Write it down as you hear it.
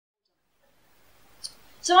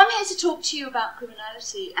So I'm here to talk to you about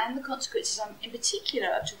criminality and the consequences, in particular,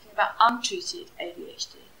 of talking about untreated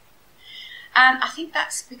ADHD. And I think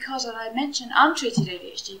that's because, and I mentioned untreated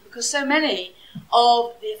ADHD, because so many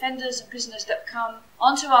of the offenders and prisoners that come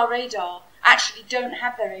onto our radar actually don't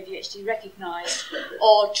have their ADHD recognised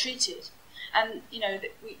or treated. And, you know,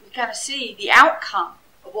 we kind of see the outcome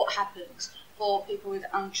of what happens for people with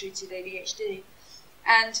untreated ADHD.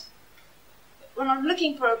 And when I'm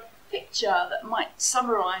looking for a picture that might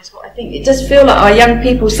summarise what I think, it does feel like our young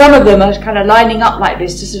people, some of them are kind of lining up like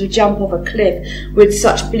this to sort of jump off a cliff with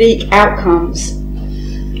such bleak outcomes.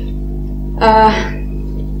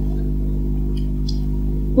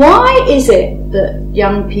 Why is it that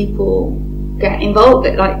young people get involved,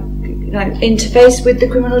 like, you know, interface with the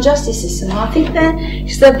criminal justice system? I think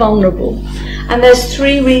they're vulnerable, and there's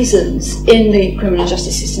three reasons in the criminal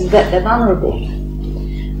justice system that they're vulnerable.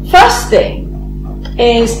 First thing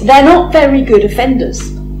is they're not very good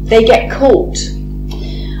offenders. They get caught.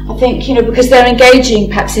 I think, you know, because they're engaging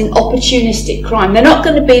perhaps in opportunistic crime. They're not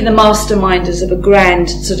going to be the masterminders of a grand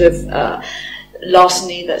sort of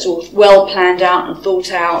larceny that's all well planned out and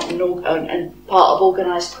thought out and part of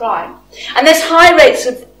organised crime. And there's high rates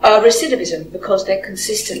of recidivism because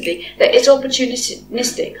it's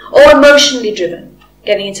opportunistic or emotionally driven,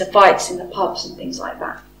 getting into fights in the pubs and things like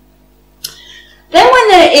that. Then when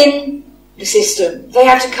they're in the system, they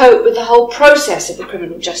have to cope with the whole process of the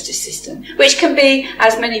criminal justice system, which can be,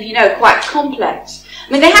 as many of you know, quite complex.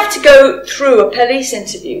 I mean, they have to go through a police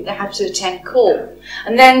interview, they have to attend court,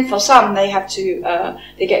 and then for some they have to,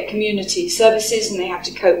 they get community services and they have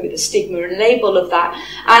to cope with the stigma and label of that,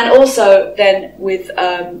 and also then with,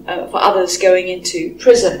 for others, going into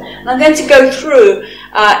prison. And I'm going to go through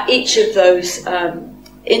each of those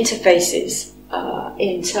interfaces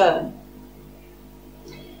in turn.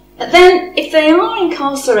 Then, if they are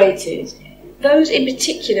incarcerated, those in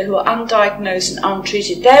particular who are undiagnosed and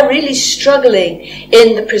untreated, they're really struggling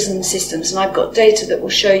in the prison systems. And I've got data that will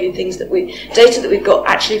show you data that we've got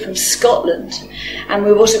actually from Scotland. And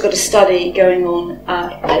we've also got a study going on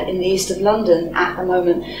in the east of London at the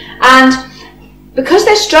moment. And because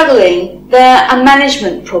they're struggling, they're a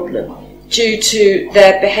management problem due to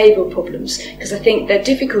their behavioural problems, because I think their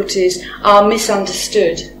difficulties are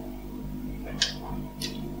misunderstood.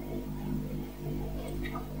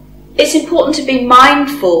 It's important to be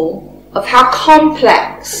mindful of how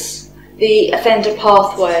complex the offender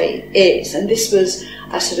pathway is, and this was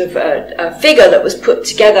a sort of a figure that was put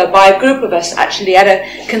together by a group of us actually at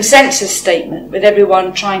a consensus statement, with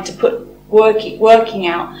everyone trying to working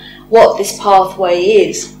out what this pathway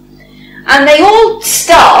is. And they all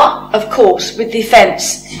start, of course, with the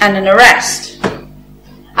offence and an arrest,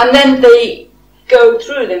 and then they go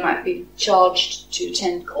through. They might be charged to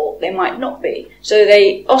attend court, they might not be. So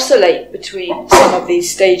they oscillate between some of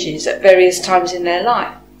these stages at various times in their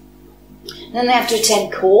life. And then they have to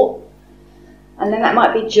attend court, and then that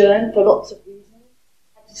might be adjourned for lots of reasons.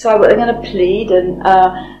 Decide what they're going to plead, and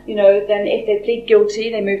you know, then if they plead guilty,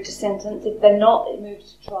 they move to sentence. If they're not, it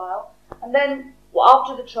moves to trial. And then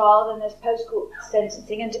after the trial, then there's post-court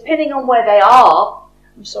sentencing, and depending on where they are,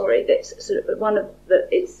 I'm sorry, that's sort of one of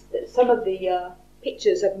the, some of the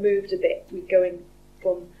pictures have moved a bit with going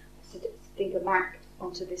from, I think, a Mac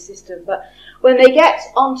onto this system. But when they get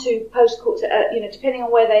onto post-court, you know, depending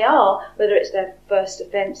on where they are, whether it's their first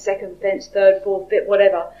offence, second offence, third, fourth, fifth,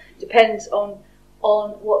 whatever, depends on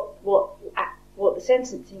what the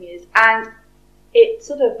sentencing is, and it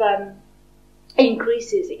sort of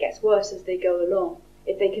increases. It gets worse as they go along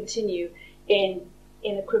if they continue in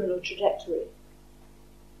a criminal trajectory.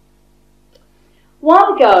 A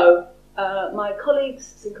while ago, my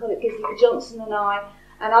colleagues, Gizzy Johnson and I,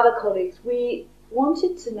 and other colleagues, we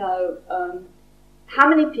wanted to know how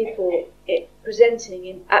many people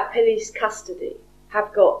presenting at police custody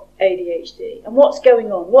have got ADHD, and what's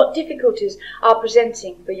going on, what difficulties are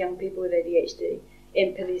presenting for young people with ADHD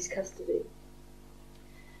in police custody.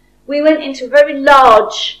 We went into a very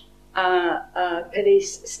large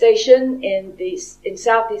police station in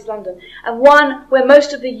southeast London, and one where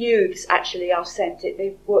most of the youths actually are sent.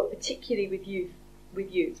 They work particularly with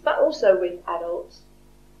youth, but also with adults.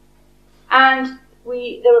 And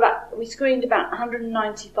we screened about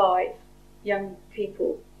 195 young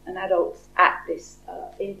people and adults at this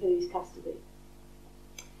in police custody.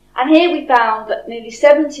 And here we found that nearly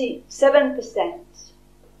 77%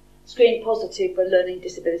 screened positive for learning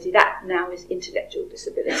disability. That now is intellectual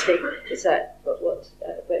disability. It's but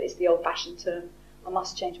it's the old-fashioned term. I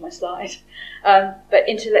must change my slide. But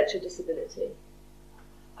intellectual disability.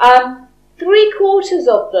 3/4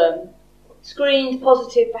 of them screened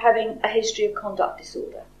positive for having a history of conduct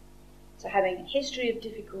disorder. So having a history of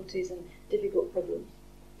difficulties and difficult problems.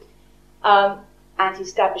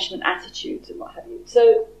 Anti-establishment attitudes and what have you.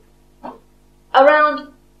 So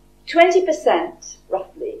around 20%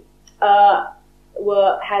 roughly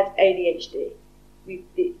had ADHD.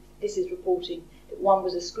 This is reporting that one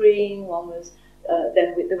was a screen, one was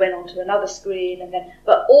then they went on to another screen, and then,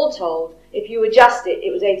 but all told, if you adjust it,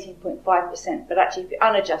 it was 18.5%, but actually if you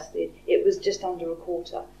unadjusted, it was just under a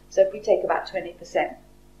quarter. So if we take about 20%.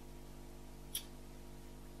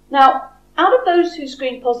 Now, out of those who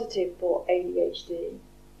screened positive for ADHD,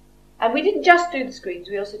 and we didn't just do the screens,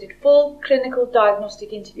 we also did full clinical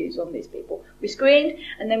diagnostic interviews on these people. We screened,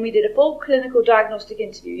 and then we did a full clinical diagnostic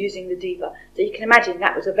interview using the DIVA. So you can imagine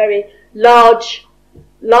that was a very large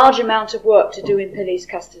amount of work to do in police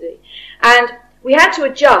custody. And we had to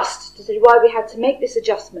adjust, to say why we had to make this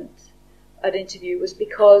adjustment at interview was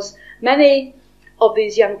because many of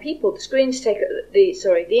these young people,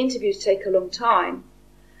 the interviews take a long time.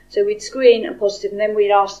 So we'd screen and positive, and then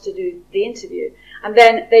we'd ask to do the interview. And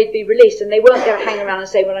then they'd be released, and they weren't going to hang around and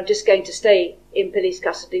say, well, I'm just going to stay in police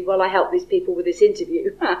custody while I help these people with this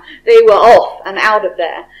interview. They were off and out of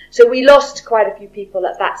there. So we lost quite a few people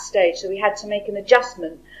at that stage. So we had to make an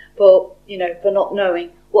adjustment for not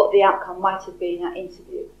knowing what the outcome might have been at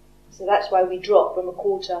interview. So that's why we dropped from a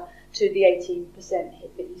quarter to the 18%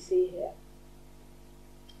 hit that you see here.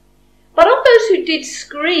 But of those who did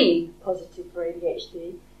screen positive for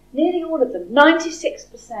ADHD, nearly all of them,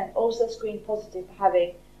 96%, also screened positive for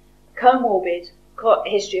having comorbid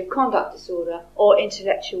history of conduct disorder or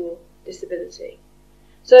intellectual disability.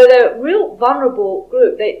 So they're a real vulnerable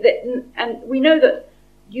group. And we know that,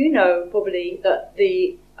 probably that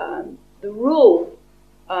the rule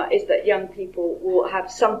is that young people will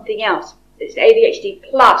have something else. It's ADHD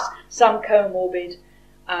plus some comorbid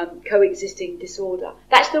coexisting disorder.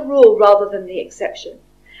 That's the rule rather than the exception.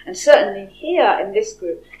 And certainly here in this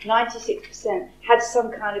group, 96% had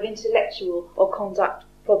some kind of intellectual or conduct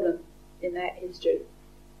problem in their history.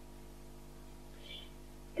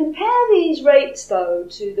 Compare these rates, though,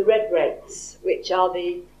 to the red rates, which are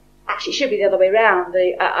actually should be the other way around.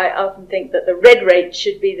 I often think that the red rates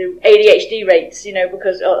should be the ADHD rates,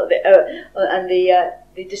 because and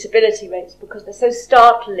the disability rates, because they're so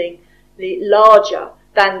startlingly larger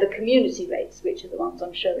than the community rates, which are the ones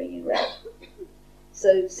I'm showing in red.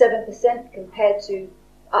 So 7% compared to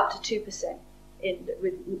up to 2%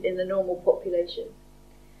 in the normal population.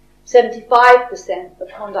 75% of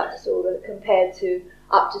conduct disorder compared to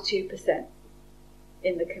up to 2%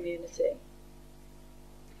 in the community.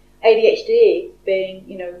 ADHD being,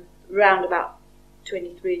 around about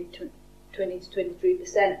 20 to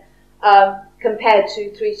 23%, compared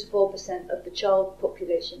to 3 to 4% of the child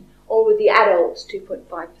population, or with the adults,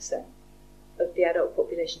 2.5% of the adult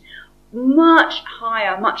population. Much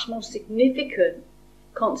higher, much more significant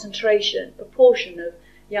proportion of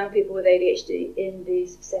young people with ADHD in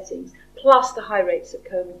these settings, plus the high rates of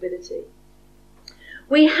comorbidity.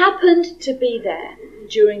 We happened to be there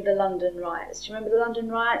during the London riots. Do you remember the London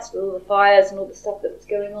riots with all the fires and all the stuff that was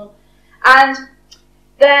going on? And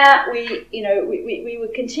there we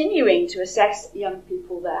were continuing to assess young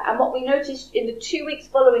people there. And what we noticed in the 2 weeks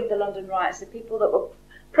following the London riots, the people that were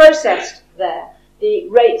processed there, the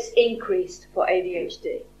rates increased for ADHD.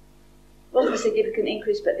 It wasn't a significant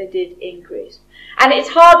increase, but they did increase. And it's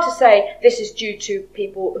hard to say this is due to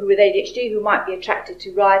people who with ADHD who might be attracted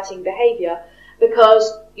to rioting behaviour,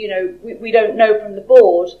 because, we don't know from the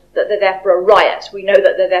board that they're there for a riot. We know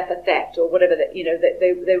that they're there for theft or whatever that, that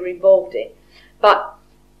they were involved in. But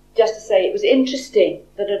just to say, it was interesting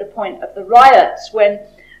that at a point of the riots when,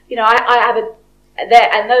 then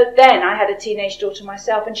I had a teenage daughter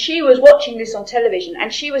myself, and she was watching this on television,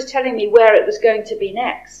 and she was telling me where it was going to be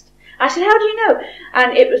next. I said, how do you know?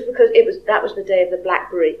 And it was because that was the day of the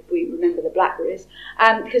BlackBerry. We remember the BlackBerries,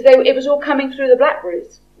 because it was all coming through the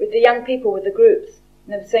BlackBerries with the young people, with the groups,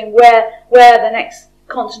 and they were saying where the next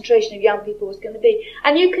concentration of young people was going to be.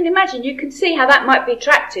 And you can imagine, you can see how that might be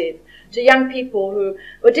attractive to young people who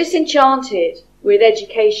were disenchanted with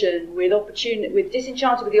education,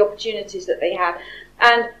 disenchanted with the opportunities that they have,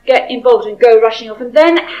 and get involved and go rushing off. And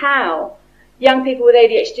then how young people with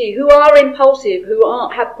ADHD, who are impulsive,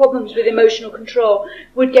 have problems with emotional control,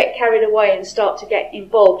 would get carried away and start to get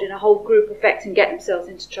involved in a whole group effect and get themselves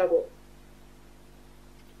into trouble.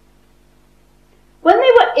 When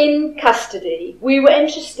they were in custody, we were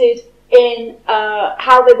interested in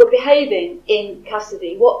how they were behaving in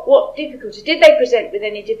custody. What difficulties? Did they present with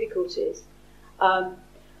any difficulties?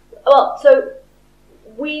 So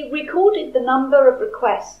we recorded the number of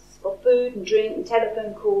requests for food and drink and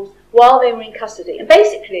telephone calls while they were in custody. And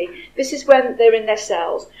basically, this is when they're in their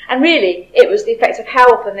cells. And really, it was the effect of how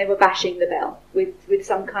often they were bashing the bell with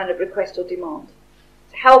some kind of request or demand.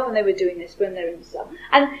 So how often they were doing this when they're in the cell.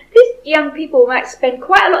 And these young people might spend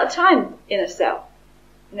quite a lot of time in a cell,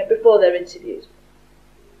 before they're interviewed.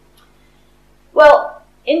 Well,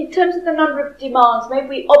 in terms of the number of demands, maybe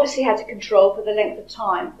we obviously had to control for the length of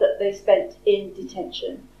time that they spent in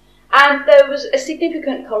detention. And there was a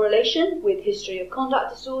significant correlation with history of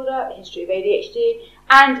conduct disorder, history of ADHD,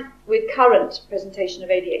 and with current presentation of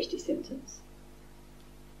ADHD symptoms.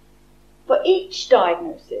 For each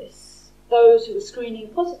diagnosis, those who were screening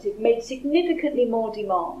positive made significantly more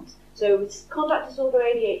demands. So with conduct disorder,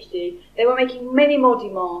 ADHD, they were making many more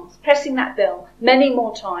demands, pressing that bell many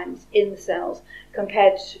more times in the cells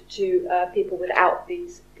compared to people without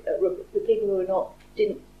these, with people who were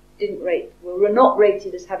not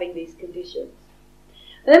rated as having these conditions.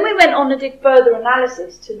 And then we went on and did further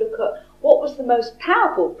analysis to look at what was the most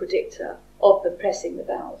powerful predictor of them pressing the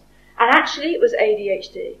bells. And actually it was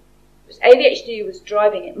ADHD. It was ADHD was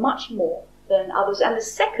driving it much more than others. And the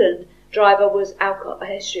second driver was a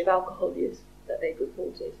history of alcohol use that they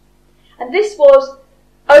reported. And this was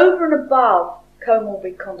over and above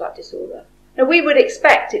comorbid conduct disorder. Now, we would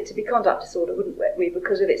expect it to be conduct disorder, wouldn't we,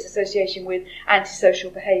 because of its association with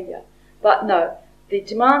antisocial behaviour. But no, the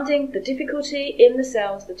difficulty in the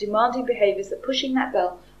cells, the demanding behaviours, the pushing that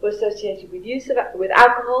bell were associated with with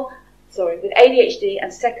ADHD,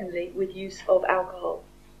 and secondly, with use of alcohol.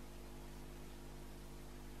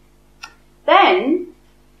 Then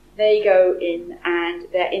they go in and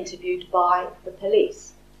they're interviewed by the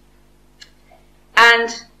police.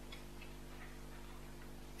 And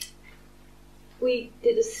we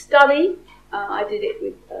did a study. I did it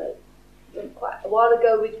with quite a while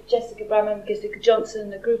ago with Jessica Bramham, Jessica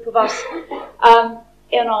Johnson, a group of us,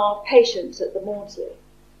 in our patients at the Maudsley.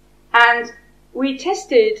 And we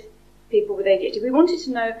tested people with ADHD. We wanted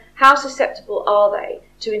to know how susceptible are they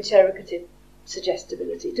to interrogative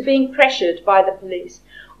suggestibility, to being pressured by the police.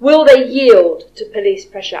 Will they yield to police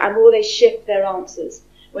pressure, and will they shift their answers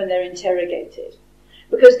when they're interrogated?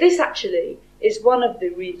 Because this actually is one of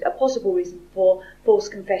a possible reason for false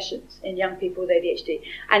confessions in young people with ADHD.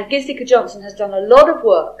 And Jessica Johnson has done a lot of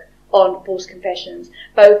work on false confessions,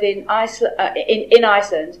 both in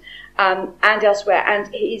Iceland and elsewhere.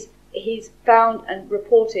 And he's found and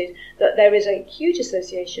reported that there is a huge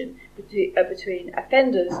association between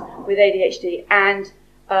offenders with ADHD and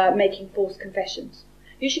making false confessions.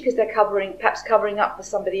 Usually because they're perhaps covering up for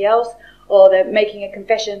somebody else, or they're making a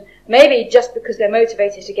confession, maybe just because they're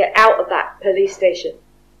motivated to get out of that police station.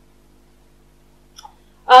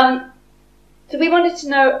 So we wanted to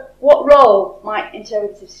know what role might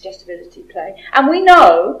interrogative suggestibility play. And we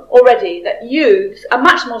know already that youths are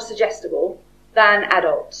much more suggestible than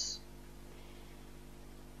adults.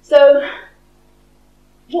 So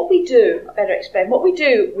what we do, I better explain, what we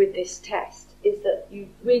do with this test is that you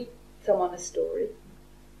read someone a story,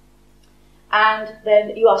 and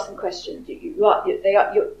then you ask them questions. You ask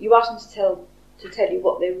them to tell you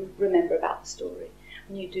what they remember about the story.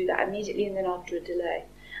 And you do that immediately and then after a delay.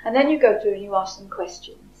 And then you go through and you ask them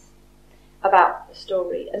questions about the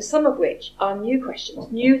story, and some of which are new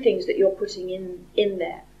questions, new things that you're putting in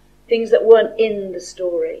there, things that weren't in the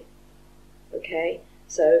story. Okay?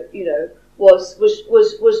 So, was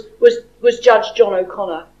Judge John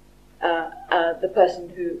O'Connor the person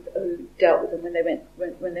who dealt with them when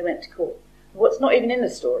they went to court? What's not even in the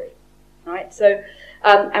story, right? So,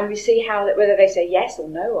 and we see whether they say yes or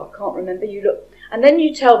no, or I can't remember. You look, and then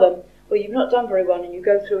you tell them, well, you've not done very well, and you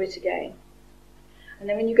go through it again. And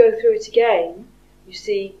then when you go through it again, you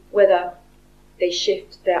see whether they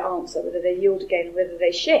shift their answer, whether they yield again, and whether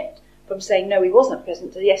they shift from saying no, he wasn't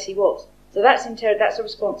present to yes, he was. So that's a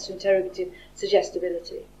response to interrogative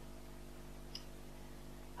suggestibility.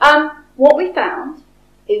 What we found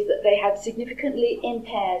is that they had significantly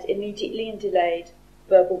impaired, immediately and delayed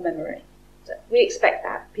verbal memory. So we expect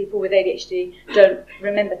that. People with ADHD don't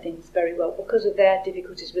remember things very well because of their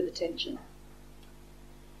difficulties with attention.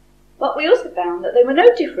 But we also found that they were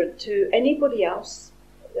no different to anybody else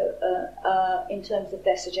in terms of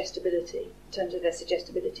their suggestibility, in terms of their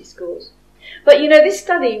suggestibility scores. But this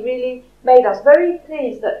study really made us very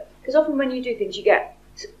pleased that, because often when you do things you get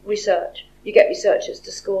research, you get researchers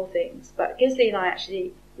to score things. But Gisli and I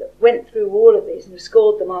actually went through all of these and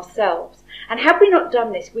scored them ourselves. And had we not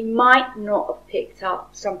done this, we might not have picked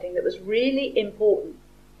up something that was really important.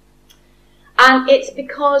 And it's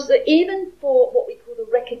because that even for what we call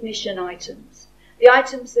the recognition items, the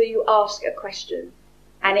items that you ask a question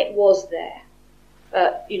and it was there,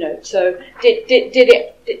 You know, so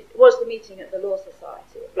was the meeting at the Law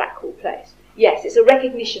Society at Blackwall Place? Yes, it's a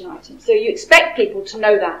recognition item. So you expect people to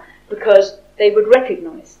know that because they would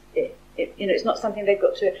recognise it. You know, it's not something they've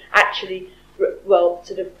got to actually, well,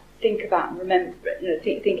 sort of think about and remember, you know,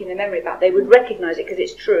 think in their memory about. They would recognise it because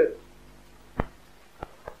it's true.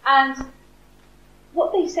 And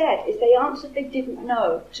what they said is they answered they didn't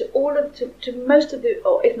know to most of the,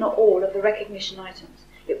 or if not all, of the recognition items.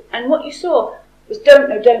 And what you saw was don't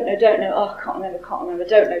know, oh, can't remember,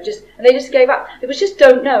 don't know, and they just gave up. It was just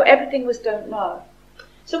don't know. Everything was don't know.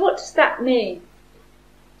 So what does that mean?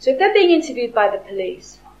 So if they're being interviewed by the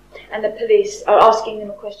police, and the police are asking them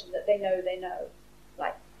a question that they know,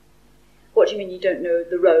 like, what do you mean you don't know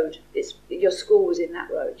the road? Your school was in that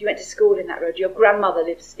road. You went to school in that road. Your grandmother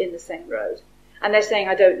lives in the same road. And they're saying,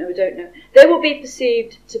 I don't know. They will be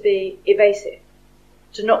perceived to be evasive,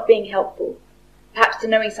 to not being helpful, perhaps to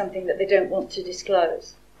knowing something that they don't want to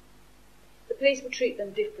disclose. The police will treat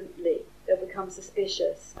them differently. They'll become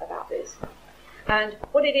suspicious about this. And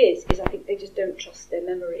what it is I think they just don't trust their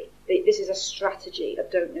memory. This is a strategy of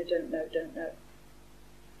don't know.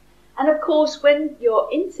 And of course, when you're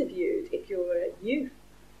interviewed, if you're a youth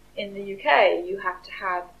in the UK, you have to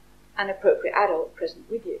have an appropriate adult present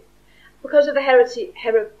with you. Because of the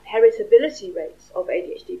heritability rates of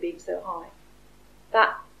ADHD being so high,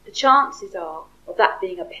 that the chances are of that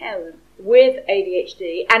being a parent with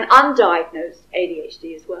ADHD and undiagnosed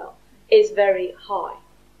ADHD as well is very high.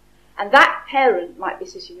 And that parent might be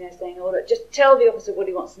sitting there saying, oh, look, just tell the officer what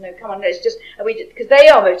he wants to know. Come on, let's just, because they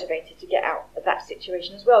are motivated to get out of that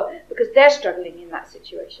situation as well, because they're struggling in that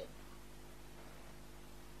situation.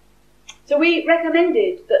 So we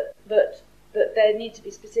recommended that there need to be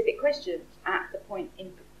specific questions at the point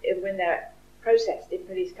when they're processed in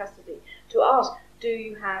police custody to ask, do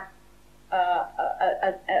you have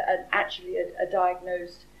actually a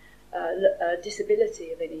diagnosed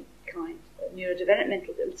disability of any kind,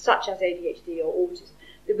 neurodevelopmental, such as ADHD or autism?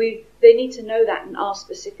 They need to know that and ask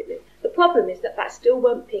specifically. The problem is that still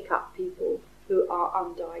won't pick up people who are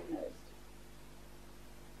undiagnosed.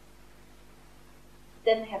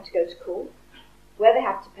 Then they have to go to court, where they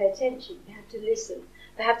have to pay attention, they have to listen,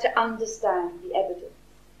 they have to understand the evidence,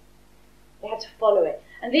 they have to follow it.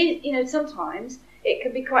 And these, sometimes it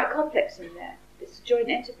can be quite complex in there. It's a joint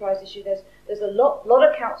enterprise issue. There's a lot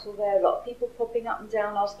of counsel there, a lot of people popping up and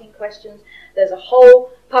down asking questions. There's a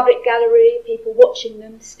whole public gallery, people watching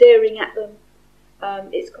them, staring at them.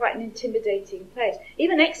 It's quite an intimidating place.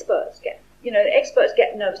 Even experts get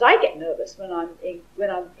nervous. I get nervous when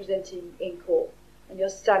I'm presenting in court, and you're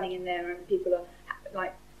standing in there and people are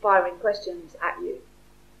like firing questions at you.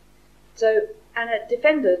 So, and a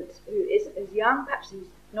defendant who is young, perhaps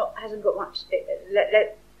hasn't got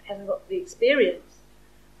the experience,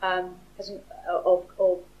 of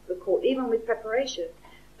the court, even with preparation,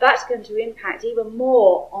 that's going to impact even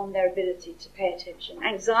more on their ability to pay attention.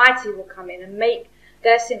 Anxiety will come in and make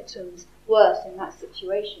their symptoms worse in that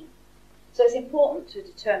situation. So it's important to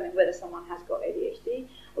determine whether someone has got ADHD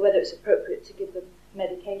or whether it's appropriate to give them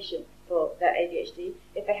medication for their ADHD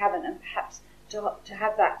if they haven't, and perhaps to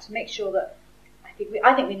have that, to make sure that I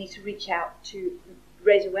think we need to reach out to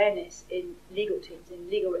raise awareness in legal teams, in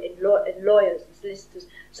lawyers and solicitors,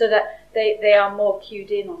 so that they are more cued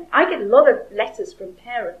in on it. I get a lot of letters from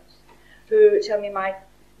parents who tell me my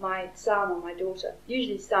son or my daughter,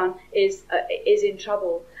 usually son, is in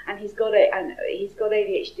trouble and he's got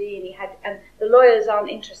ADHD and the lawyers aren't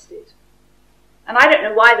interested. And I don't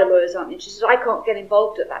know why the lawyers aren't interested. I can't get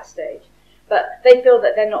involved at that stage. But they feel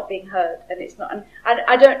that they're not being heard, and it's not. And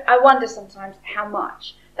I wonder sometimes how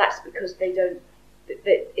much that's because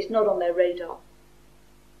it's not on their radar.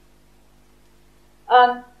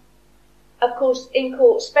 Of course, in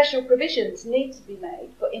court, special provisions need to be made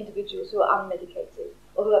for individuals who are unmedicated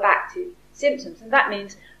or who have active symptoms, and that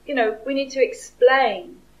means, we need to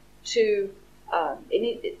explain to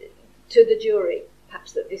the jury,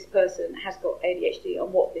 perhaps, that this person has got ADHD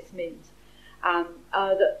and what this means.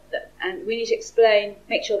 And we need to explain,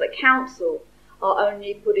 make sure that counsel are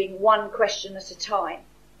only putting one question at a time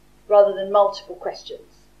rather than multiple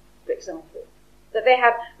questions, for example. That they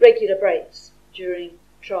have regular breaks during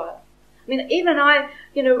trial. I mean, even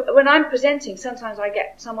when I'm presenting, sometimes I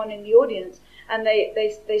get someone in the audience and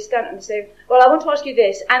they stand up and say, well, I want to ask you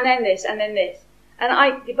this, and then this, and then this. And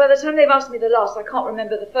by the time they've asked me the last, I can't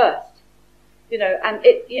remember the first.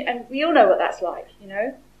 And we all know what that's like,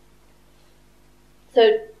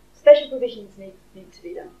 So special provisions need to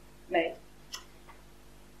be made.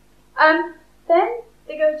 Then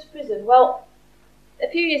they go to prison. Well, a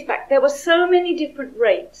few years back, there were so many different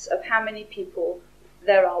rates of how many people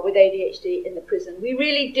there are with ADHD in the prison. We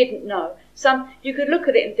really didn't know. You could look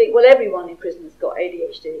at it and think, well, everyone in prison has got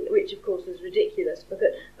ADHD, which of course was ridiculous, but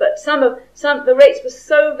the rates were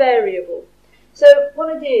so variable. So what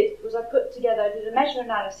I did was I did a measure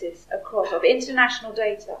analysis of international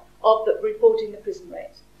data of reporting the prison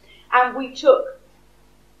rates. And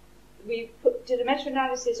did a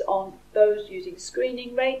meta-analysis on those using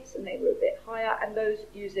screening rates, and they were a bit higher, and those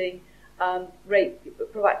using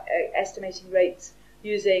estimating rates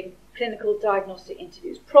using clinical diagnostic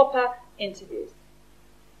interviews, proper interviews.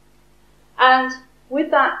 And with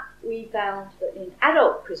that, we found that in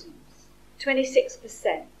adult prisons,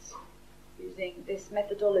 26% using this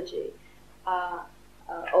methodology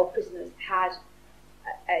of prisoners had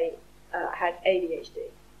ADHD,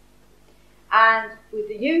 and with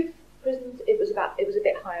the youth prisons, it was a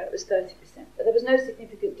bit higher. It was 30%, but there was no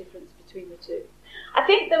significant difference between the two. I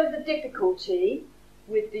think there was a difficulty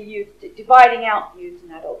with the youth, dividing out youth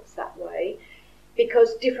and adults that way,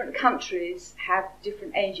 because different countries have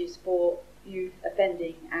different ages for youth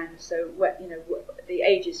offending, and so the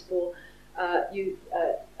ages for youth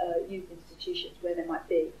institutions where there might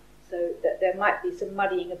be, so that there might be some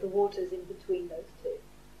muddying of the waters in between those two.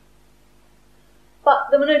 But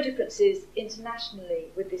there were no differences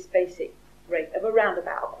internationally with this basic rate of around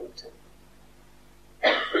about a quarter.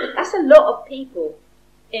 That's a lot of people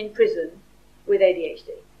in prison with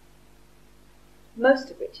ADHD,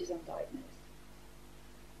 most of which is undiagnosed.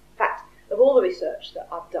 In fact, of all the research that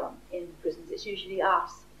I've done in prisons, it's usually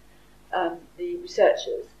us, the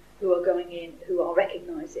researchers, who are going in, who are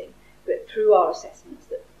recognising that through our assessments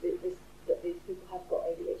that these people have got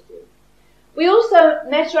ADHD. We also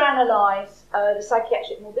meta-analyse the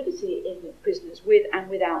psychiatric morbidity in prisoners with and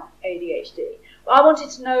without ADHD. I wanted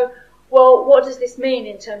to know, well, what does this mean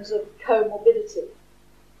in terms of comorbidity?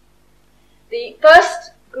 The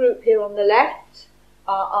first group here on the left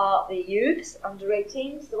are the youths, under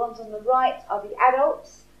 18s. The ones on the right are the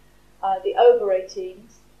adults, the over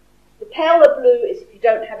 18s. The paler blue is if you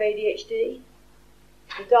don't have ADHD.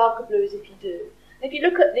 The darker blue is if you do. And if you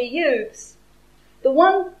look at the youths, the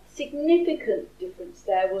one significant difference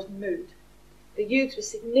there was mood. The youths were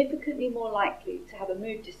significantly more likely to have a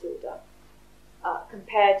mood disorder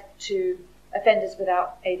compared to offenders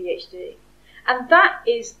without ADHD. And that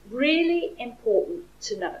is really important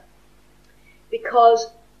to know,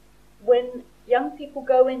 because when young people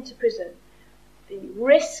go into prison, the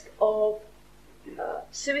risk of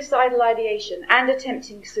suicidal ideation and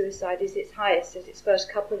attempting suicide is its highest at its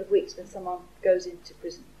first couple of weeks when someone goes into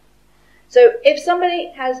prison. So if somebody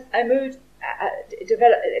has a mood,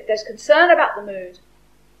 if there's concern about the mood,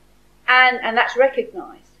 and that's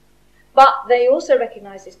recognised, but they also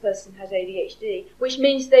recognise this person has ADHD, which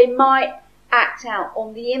means they might act out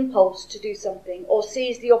on the impulse to do something, or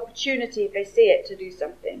seize the opportunity if they see it to do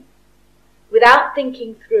something, without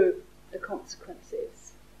thinking through the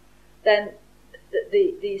consequences, then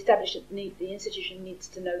the institution needs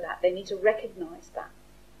to know that. They need to recognise that.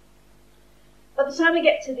 By the time we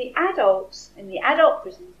get to the adults, in the adult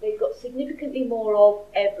prisons, they've got significantly more of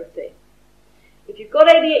everything. If you've got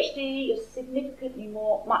ADHD, you're significantly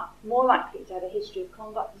more likely to have a history of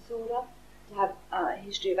conduct disorder, to have a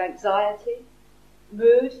history of anxiety,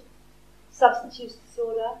 mood, substance use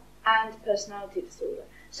disorder, and personality disorder.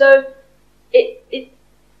 So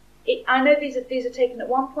I know these are taken at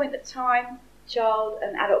one point at time, child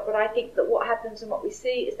and adult, but I think that what happens and what we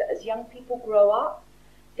see is that as young people grow up,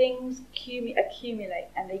 things accumulate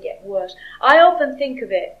and they get worse. I often think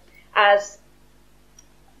of it as,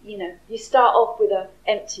 you start off with an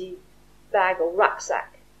empty bag or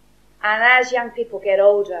rucksack, and as young people get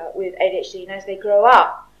older with ADHD and as they grow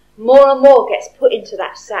up, more and more gets put into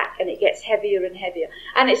that sack, and it gets heavier and heavier,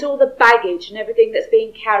 and it's all the baggage and everything that's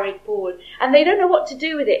being carried forward, and they don't know what to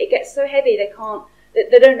do with it. It gets so heavy they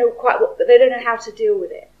don't know how to deal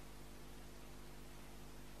with it.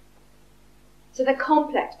 So they're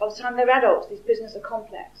complex. By the time they're adults, these prisoners are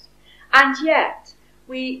complex. And yet,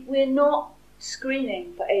 we're not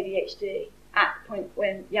screening for ADHD at the point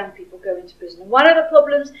when young people go into prison. And one of the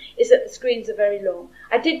problems is that the screens are very long.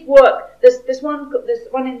 I did work, there's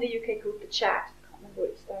one in the UK called the CHAT. I can't remember what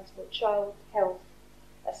it stands for, Child Health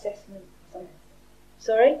Assessment something.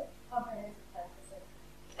 Sorry? Comprehensive Health Assessment.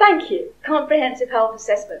 Thank you. Comprehensive Health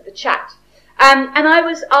Assessment, the CHAT. And I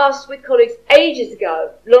was asked with colleagues ages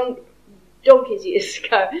ago, donkeys years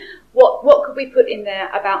ago, what could we put in there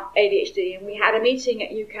about ADHD, and we had a meeting at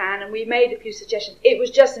UCAN and we made a few suggestions. It was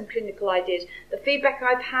just some clinical ideas. The feedback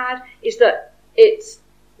I've had is that it's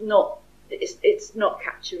not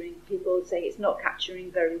capturing, people say it's not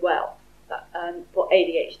capturing very well for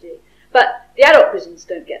ADHD. But the adult prisons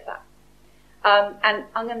don't get that. And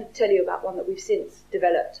I'm going to tell you about one that we've since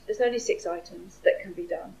developed. There's only 6 items that can be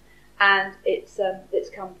done, and it's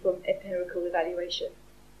come from empirical evaluation.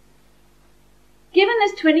 Given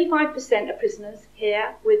there's 25% of prisoners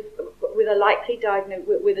here with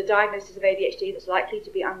a diagnosis of ADHD that's likely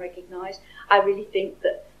to be unrecognised, I really think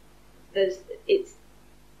that it's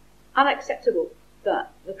unacceptable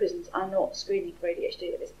that the prisons are not screening for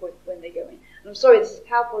ADHD at this point when they go in. And I'm sorry, this is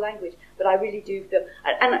powerful language, but I really do feel,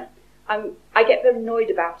 and I get very annoyed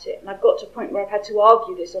about it, and I've got to a point where I've had to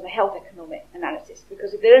argue this on a health economic analysis,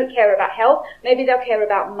 because if they don't care about health, maybe they'll care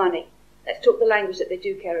about money. Let's talk the language that they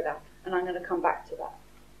do care about, and I'm going to come back to that.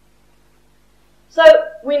 So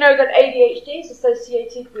we know that ADHD is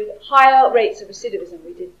associated with higher rates of recidivism.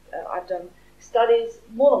 I've done studies,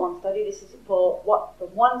 more than one study. This is from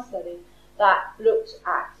one study that looked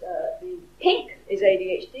at the pink is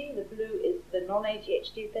ADHD, the blue is the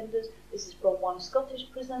non-ADHD offenders. This is from one Scottish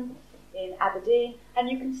prison in Aberdeen, and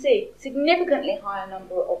you can see significantly higher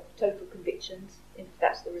number of total convictions.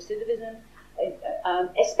 That's the recidivism,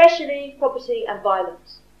 especially property and violent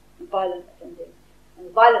offending.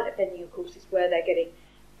 And violent offending, of course, is where they're getting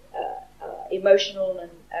emotional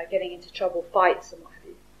and getting into trouble, fights and what have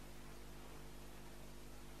you.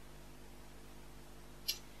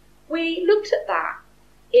 We looked at that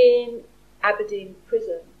in Aberdeen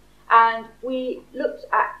prison, and we looked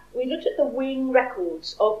at the wing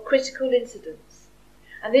records of critical incidents,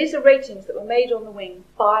 and these are ratings that were made on the wing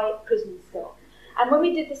by prison staff. And when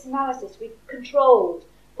we did this analysis, we controlled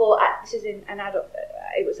for this is in an adult.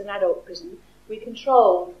 It was an adult prison. We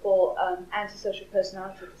controlled for antisocial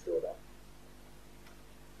personality disorder,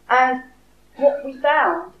 and what we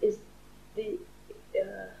found is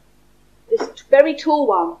this very tall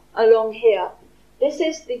one along here. This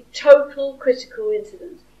is the total critical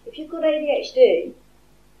incidents. If you've got ADHD,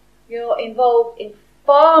 you're involved in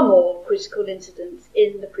far more critical incidents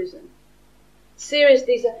in the prison.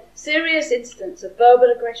 These are serious incidents of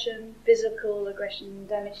verbal aggression, physical aggression,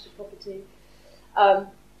 damage to property.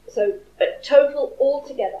 So total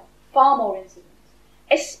altogether, far more incidents.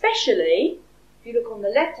 Especially, if you look on the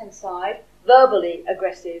left-hand side, verbally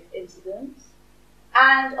aggressive incidents.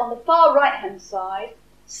 And on the far right-hand side,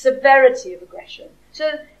 severity of aggression.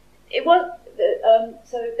 So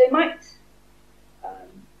so they might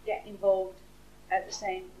get involved at the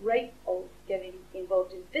same rate of getting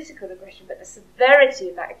involved in physical aggression, but the severity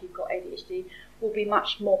of that, if you've got ADHD, will be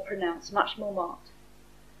much more pronounced, much more marked.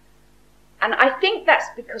 And I think that's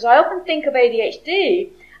because I often think of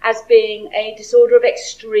ADHD as being a disorder of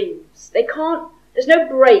extremes. There's no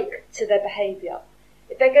break to their behaviour.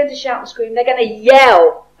 If they're going to shout and scream, they're going to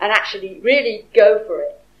yell and actually really go for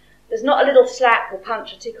it. There's not a little slap or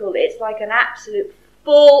punch or tickle. It's like an absolute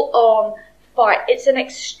full-on fight. It's an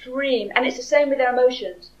extreme, and it's the same with their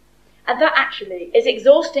emotions. And that actually is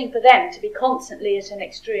exhausting for them to be constantly at an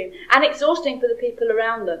extreme, and exhausting for the people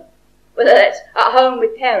around them, whether that's at home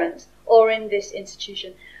with parents or in this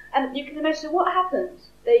institution. And you can imagine what happens.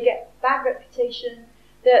 They get bad reputation,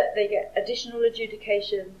 they get additional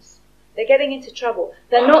adjudications, they're getting into trouble.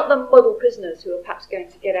 They're not the model prisoners who are perhaps going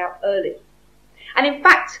to get out early. And in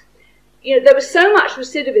fact, there was so much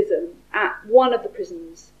recidivism at one of the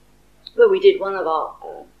prisons where we did one of our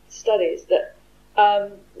studies that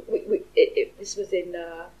this was in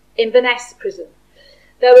Inverness prison.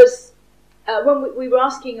 There was when we were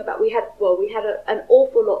asking about, we had an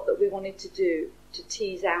awful lot that we wanted to do to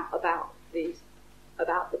tease out about the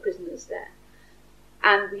prisoners there,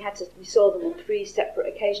 and we saw them on 3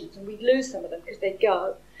 separate occasions, and we'd lose some of them because they'd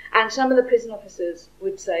go, and some of the prison officers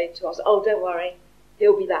would say to us, "Oh, don't worry,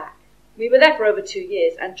 he'll be back." We were there for over 2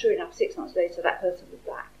 years, and true enough, 6 months later, that person was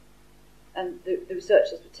back, and the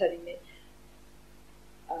researchers were telling me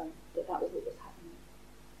that was what was happening.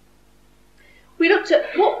 We looked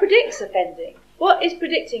at what predicts offending. What is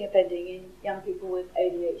predicting offending in young people with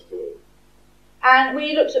ADHD? And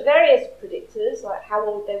we looked at various predictors, like how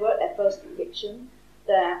old they were at their first conviction,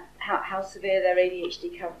 how severe their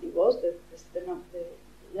ADHD currently was, the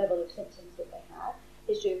level of symptoms that they had,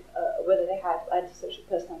 history of whether they had antisocial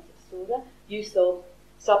personality disorder, use of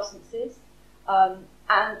substances, and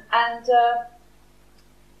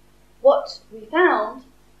what we found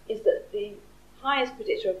is that the highest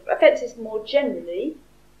predictor of offences more generally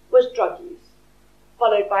was drug use,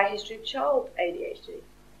 followed by a history of child ADHD.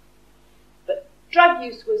 But drug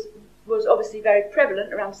use was obviously very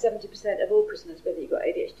prevalent. Around 70% of all prisoners, whether you've got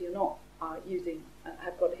ADHD or not,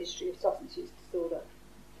 have got a history of substance use disorder.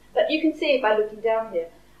 But you can see by looking down here,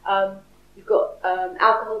 you've got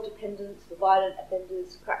alcohol dependence for violent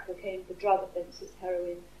offenders, crack cocaine for drug offences,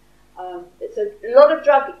 heroin. So a lot of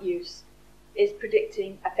drug use is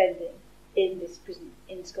predicting offending. in this prison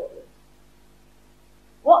in Scotland.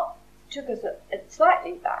 What took us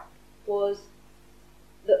slightly back was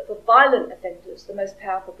that for violent offenders, the most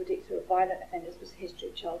powerful predictor of violent offenders was a history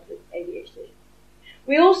of childhood ADHD.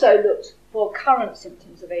 We also looked for current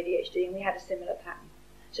symptoms of ADHD, and we had a similar pattern.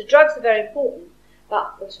 So drugs are very important,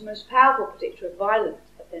 but the most powerful predictor of violent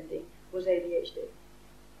offending was ADHD.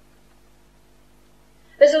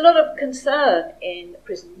 There's a lot of concern in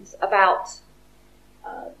prisons about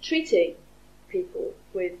treating people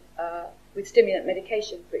with stimulant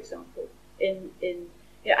medication, for example.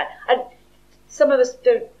 Some of us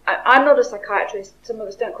don't. I'm not a psychiatrist. Some of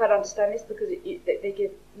us don't quite understand this because they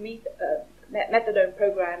give methadone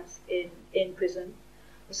programs in prison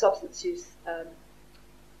for substance use,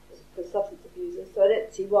 for substance abusers. So I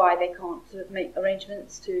don't see why they can't sort of make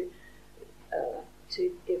arrangements to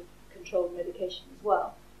give controlled medication as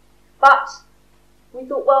well. But we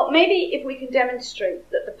thought, well, maybe if we can demonstrate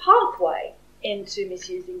that the pathway into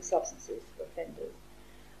misusing substances for offenders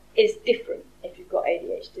is different if you've got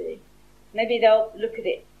ADHD, maybe they'll look at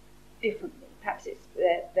it differently. Perhaps it's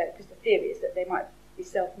because the theory is that they might be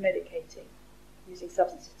self-medicating, using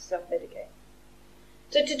substances to self-medicate.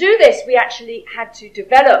 So to do this, we actually had to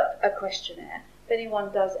develop a questionnaire. If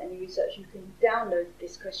anyone does any research, you can download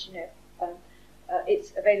this questionnaire.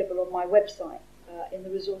 It's available on my website in the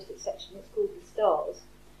resources section. It's called The Stars.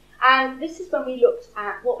 And this is when we looked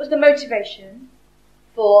at what was the motivation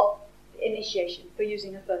for initiation, for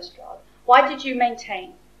using a first drug. Why did you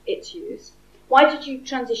maintain its use? Why did you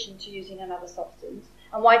transition to using another substance?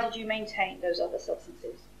 And why did you maintain those other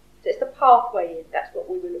substances? So it's the pathway in. That's what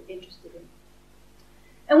we were interested in.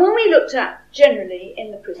 And when we looked at, generally,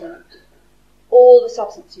 in the prison, all the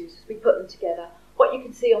substance users, we put them together, what you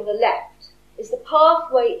can see on the left is the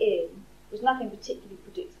pathway in was nothing particularly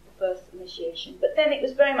predicted for first initiation, but then it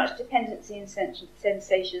was very much dependency and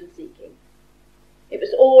sensation seeking. It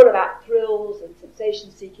was all about thrills and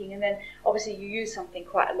sensation seeking, and then obviously you use something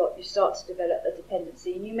quite a lot, you start to develop a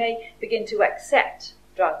dependency, and you may begin to accept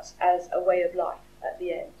drugs as a way of life at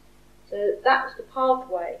the end. So that was the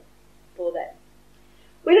pathway for them.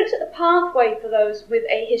 We looked at the pathway for those with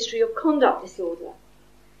a history of conduct disorder.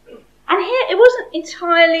 And here it wasn't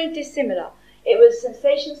entirely dissimilar. It was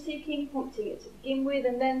sensation seeking, prompting it to begin with,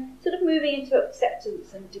 and then sort of moving into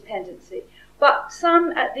acceptance and dependency. But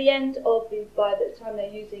some at the end of by the time they're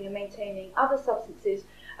using and maintaining other substances,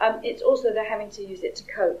 it's also they're having to use it to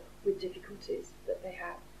cope with difficulties that they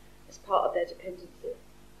have as part of their dependency.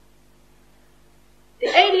 The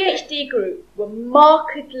ADHD group were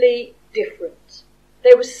markedly different.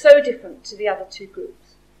 They were so different to the other two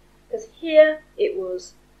groups. Because here it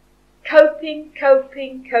was coping.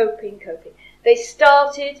 They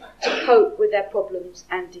started to cope with their problems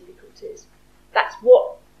and difficulties. That's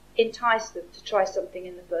what enticed them to try something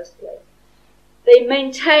in the first place. They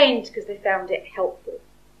maintained because they found it helpful.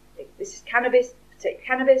 This is cannabis, take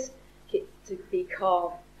cannabis, to be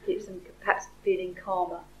calm, keeps them perhaps feeling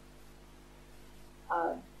calmer.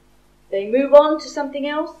 They move on to something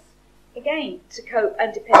else, again, to cope,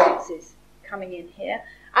 and dependencies coming in here.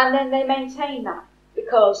 And then they maintain that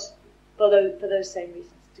because, for those same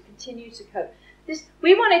reasons, to continue to cope.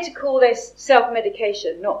 We wanted to call this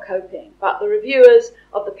self-medication, not coping, but the reviewers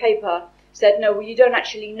of the paper said, no, well, you don't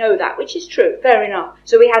actually know that, which is true, fair enough.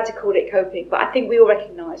 So we had to call it coping, but I think we all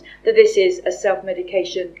recognise that this is a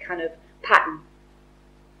self-medication kind of pattern.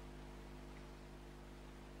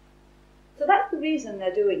 So that's the reason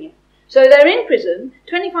they're doing it. So they're in prison,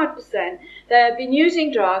 25%, they've been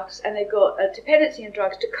using drugs and they've got a dependency on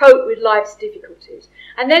drugs to cope with life's difficulties.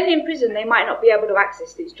 And then in prison they might not be able to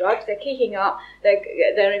access these drugs, they're kicking up,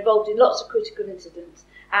 they're involved in lots of critical incidents,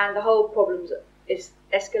 and the whole problem is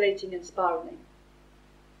escalating and spiralling.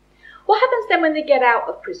 What happens then when they get out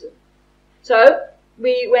of prison? So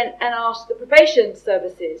we went and asked the probation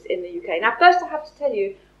services in the UK. Now first I have to tell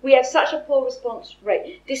you, we had such a poor response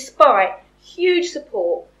rate, despite huge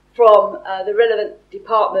support from the relevant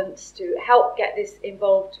departments to help get this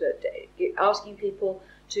involved, asking people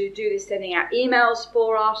to do this, sending out emails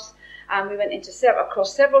for us. And we went into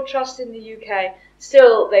across several trusts in the UK.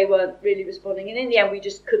 Still, they weren't really responding. And in the end, we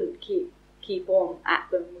just couldn't keep on at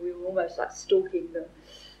them. We were almost like stalking them.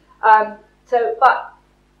 And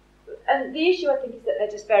the issue, I think, is that they're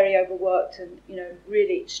just very overworked and,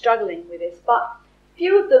 really struggling with this. But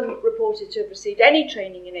few of them reported to have received any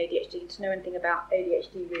training in ADHD, to know anything about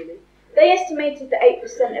ADHD really. They estimated that 8%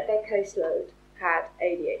 of their caseload had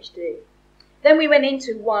ADHD. Then we went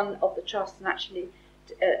into one of the trusts and actually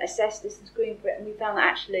assessed this and screened for it, and we found that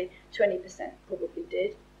actually 20% probably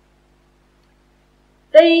did.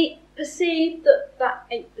 They perceived that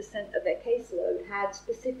 8% of their caseload had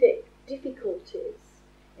specific difficulties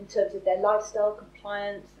in terms of their lifestyle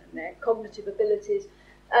compliance and their cognitive abilities,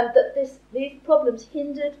 and that these problems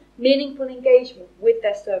hindered meaningful engagement with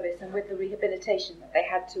their service and with the rehabilitation that they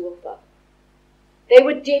had to offer. They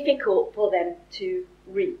were difficult for them to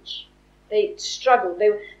reach. They struggled.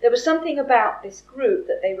 There was something about this group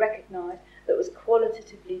that they recognised that was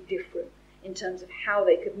qualitatively different in terms of how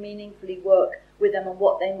they could meaningfully work with them and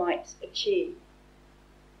what they might achieve.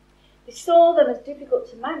 They saw them as difficult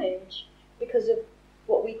to manage because of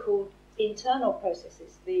what we call internal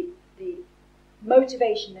processes, the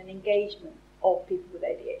motivation and engagement of people with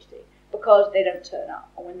ADHD, because they don't turn up,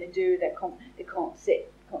 or when they do, they can't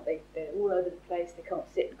sit, they're all over the place, they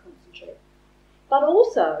can't sit and concentrate. But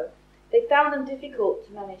also, they found them difficult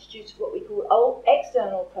to manage due to what we call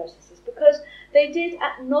external processes, because they did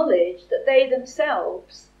acknowledge that they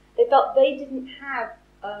themselves, they felt they didn't have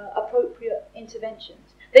appropriate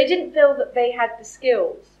interventions. They didn't feel that they had the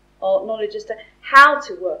skills or knowledge as to how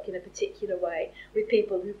to work in a particular way with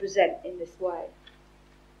people who present in this way.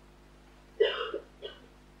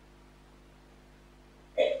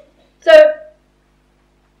 So,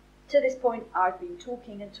 to this point, I've been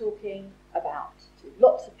talking about to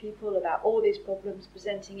lots of people about all these problems,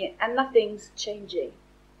 presenting it, and nothing's changing.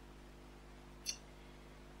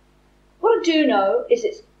 What I do know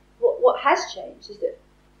is what has changed is that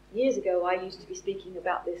years ago I used to be speaking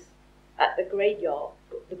about this at the graveyard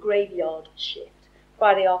shift,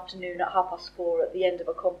 Friday afternoon at 4:30 at the end of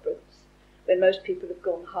a conference, when most people have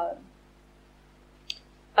gone home.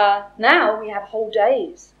 Now we have whole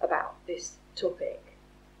days about this topic,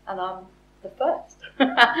 and I'm the first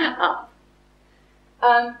up.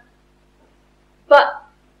 But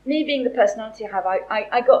me being the personality I have,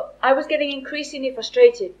 I was getting increasingly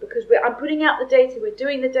frustrated because I'm putting out the data, we're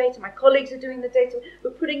doing the data, my colleagues are doing the data, we're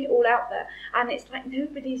putting it all out there, and it's like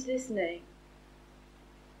nobody's listening.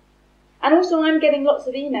 And also I'm getting lots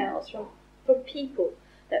of emails from people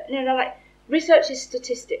that, like, research is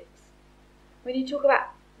statistics. When you talk about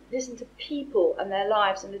listen to people and their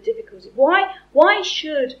lives and the difficulties, why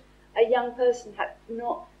should a young person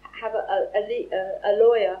not have a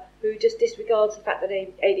lawyer who just disregards the fact that they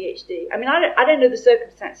have ADHD? I mean, I don't know the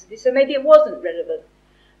circumstances, so maybe it wasn't relevant,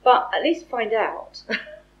 but at least find out.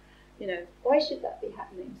 Why should that be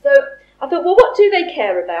happening? So I thought, well, what do they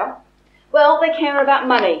care about? Well, they care about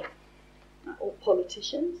money, or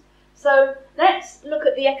politicians. So let's look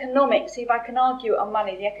at the economics, see if I can argue on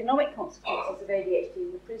money, the economic consequences of ADHD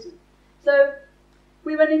in the prison. So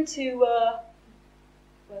we went into, where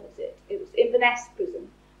was it? It was Inverness prison,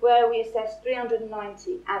 where we assessed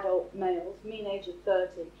 390 adult males, mean age of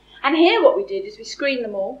 30. And here what we did is we screened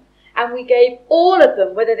them all, and we gave all of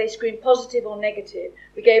them, whether they screened positive or negative,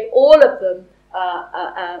 we gave all of them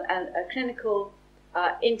a clinical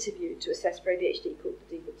interview to assess for ADHD called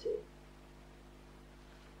the DIVA-2.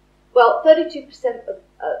 Well,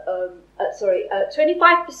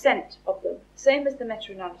 25% of them, same as the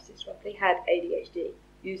meta-analysis roughly, had ADHD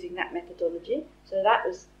using that methodology. So that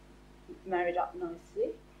was married up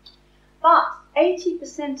nicely. But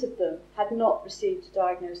 80% of them had not received a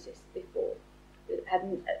diagnosis before.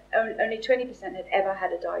 Only 20% had ever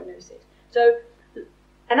had a diagnosis. So,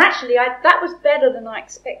 and actually, that was better than I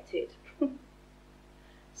expected.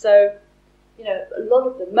 So, a lot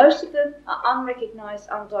of them, most of them are unrecognised,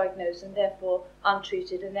 undiagnosed, and therefore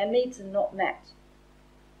untreated, and their needs are not met.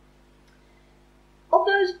 Of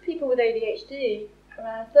those people with ADHD,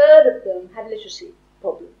 around a third of them had literacy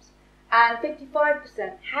problems, and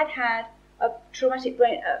 55% had a traumatic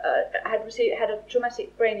brain had a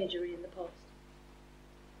traumatic brain injury in the past.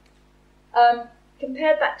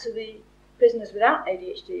 Compared that to the prisoners without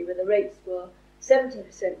ADHD, where the rates were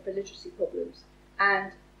 17% for literacy problems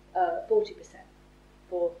and 40%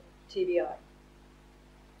 for TBI.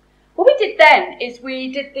 What we did then is we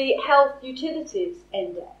did the Health Utilities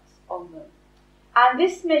Index on them. And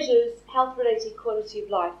this measures health-related quality of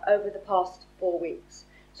life over the past 4 weeks.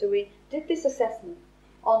 So we did this assessment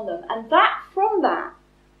on them. And from that,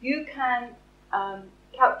 you can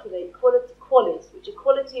calculate QALYs, which are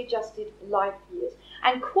quality-adjusted life years.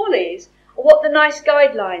 And QALYs are what the NICE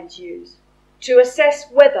guidelines use to assess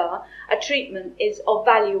whether a treatment is of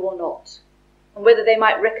value or not, and whether they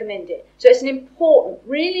might recommend it. So it's an important,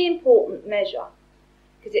 really important measure,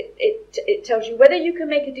 because it tells you whether you can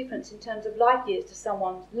make a difference in terms of life years to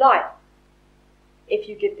someone's life if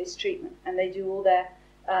you give this treatment. And they do all their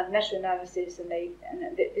meta-analysis, and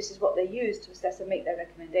this is what they use to assess and make their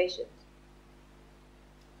recommendations.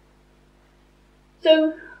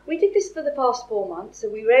 So we did this for the past 4 months, so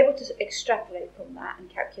we were able to extrapolate from that and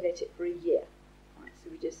calculate it for a year. Right, so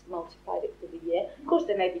we just multiplied it for the year. Of course,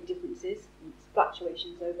 there may be differences. It's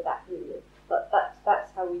fluctuations over that period. But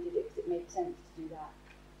that's how we did it, because it made sense to do that.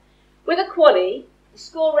 With a QALY, the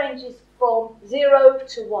score ranges from 0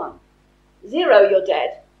 to 1. 0, you're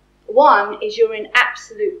dead. 1 is you're in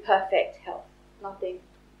absolute perfect health. Nothing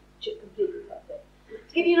completely perfect.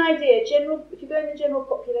 To give you an idea, if you go in the general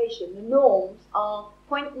population, the norms are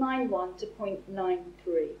 0.91 to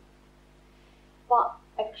 0.93. But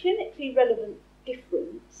a clinically relevant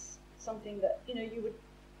difference, something that you would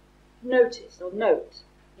notice or note,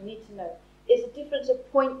 you need to know, is a difference of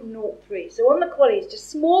 0.03. So on the QALY, it's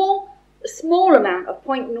just a small amount of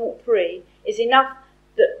 0.03 is enough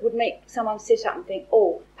that would make someone sit up and think,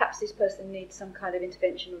 oh, perhaps this person needs some kind of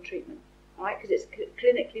intervention or treatment, right? Because it's a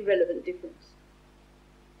clinically relevant difference.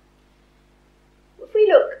 If we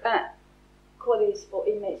look at QALYs for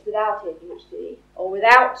inmates without ADHD or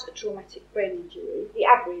without a traumatic brain injury, the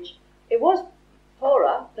average, it was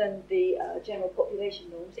poorer than the general population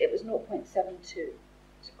norms. It was 0.72.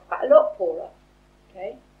 So quite a lot poorer,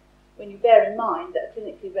 okay? When you bear in mind that a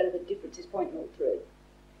clinically relevant difference is 0.03.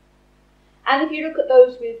 And if you look at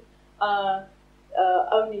those with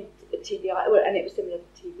only TBI, and it was similar to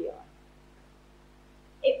TBI.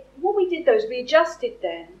 What we did though is we adjusted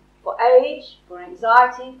then for age, for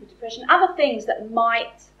anxiety, for depression, other things that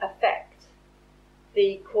might affect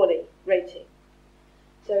the QALY rating.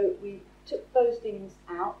 So we took those things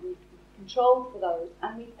out, we controlled for those,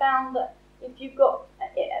 and we found that if you've got,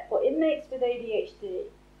 for inmates with ADHD,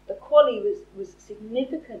 the QALY was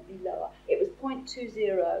significantly lower. It was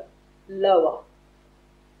 0.20 lower.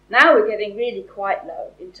 Now we're getting really quite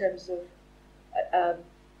low in terms of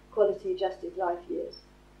quality adjusted life years.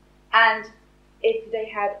 And if they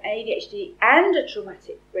had ADHD and a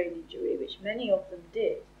traumatic brain injury, which many of them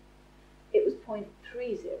did, it was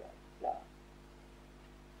 0.30 lower.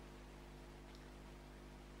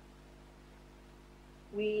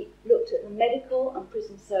 We looked at the medical and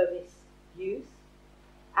prison service use,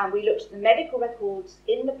 and we looked at the medical records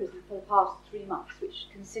in the prison for the past 3 months, which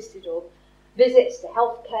consisted of visits to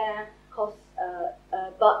healthcare costs,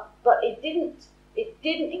 but it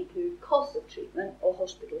didn't include costs of treatment or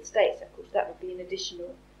hospital stays. Of course, that would be an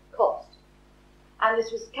additional cost. And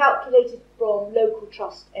this was calculated from local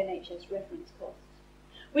trust NHS reference costs.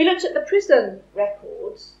 We looked at the prison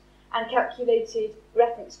records and calculated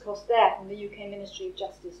reference costs there from the UK Ministry of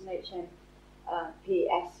Justice and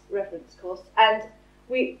HMPS reference costs. And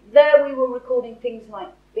we were recording things like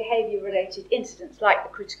behaviour-related incidents, like the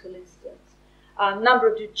critical incidents, number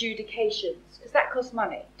of adjudications, because that costs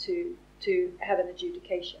money to have an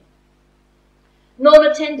adjudication.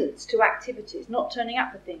 Non-attendance to activities, not turning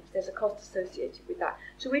up for things, there's a cost associated with that.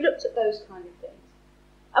 So we looked at those kind of things.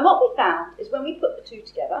 And what we found is when we put the two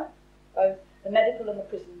together, both the medical and the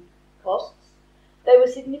prison costs, they were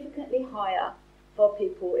significantly higher for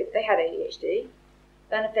people if they had ADHD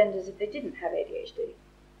than offenders if they didn't have ADHD.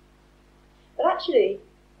 But actually,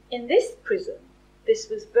 in this prison, this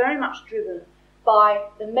was very much driven by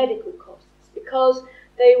the medical costs, because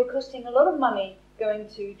they were costing a lot of money going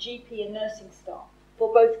to GP and nursing staff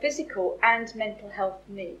for both physical and mental health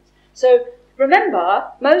needs. So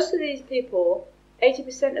remember, most of these people,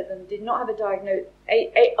 80% of them did not have a diagnosis,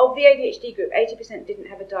 of the ADHD group, 80% didn't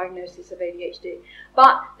have a diagnosis of ADHD.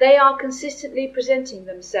 But they are consistently presenting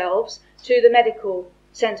themselves to the medical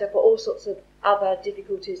centre for all sorts of other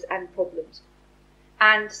difficulties and problems.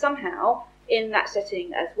 And somehow, in that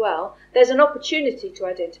setting as well, there's an opportunity to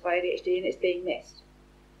identify ADHD and it's being missed.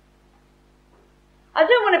 I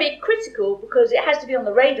don't want to be critical because it has to be on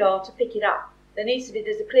the radar to pick it up. There's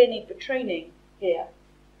a clear need for training here.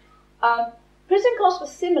 Prison costs were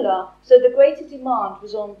similar, so the greater demand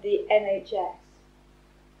was on the NHS.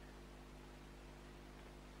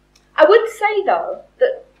 I would say, though,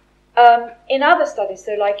 that in other studies,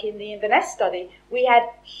 so like in the Inverness study, we had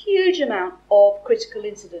huge amount of critical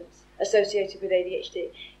incidents associated with ADHD.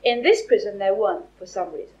 In this prison, there weren't for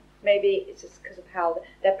some reason. Maybe it's just because of how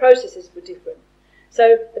their processes were different.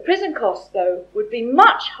 So the prison costs, though, would be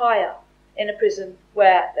much higher in a prison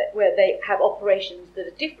where they have operations that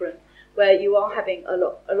are different, where you are having a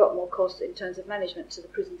lot more cost in terms of management to the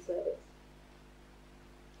prison service.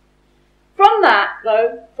 From that,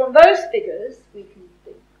 though, from those figures, we can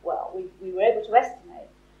think, well, we were able to estimate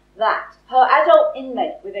that per adult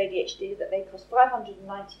inmate with ADHD that they cost £590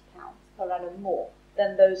 per annum more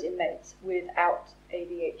than those inmates without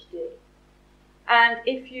ADHD. And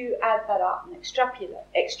if you add that up and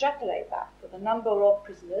extrapolate that for the number of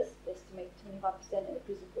prisoners, estimated 25% in the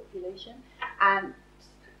prison population, and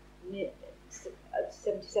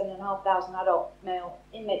 77,500 adult male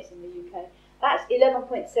inmates in the UK, that's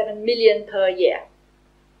 11.7 million per year.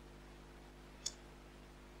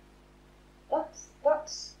 But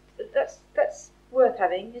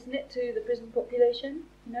having, isn't it, to the prison population,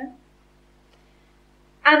 you know?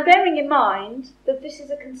 And bearing in mind that this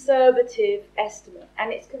is a conservative estimate,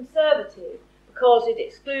 and it's conservative because it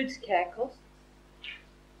excludes care costs,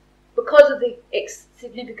 because of the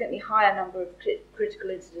significantly higher number of critical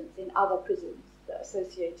incidents in other prisons that are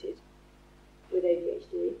associated with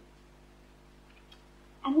ADHD.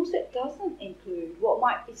 And also it doesn't include what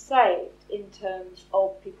might be saved in terms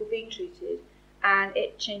of people being treated and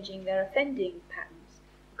it changing their offending patterns.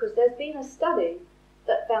 Because there's been a study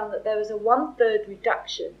that found that there was a 1/3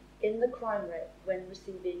 reduction in the crime rate when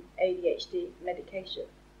receiving ADHD medication.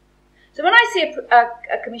 So when I see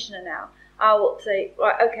a commissioner now, I will say,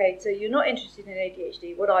 right, okay, so you're not interested in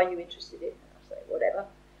ADHD, what are you interested in? And I'll say, whatever.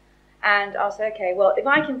 And I'll say, okay, well, if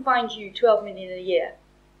I can find you 12 million a year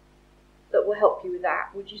that will help you with that,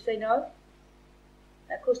 would you say no?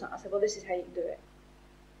 No, of course not. I said, well, this is how you can do it.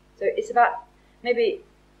 So it's about, maybe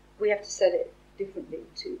we have to set it differently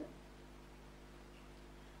to them.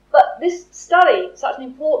 But this study, such an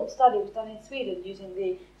important study, was done in Sweden using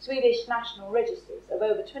the Swedish national registers of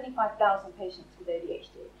over 25,000 patients with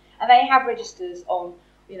ADHD. And they have registers on,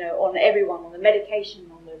 you know, on everyone, on the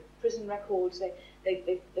medication, on the prison records.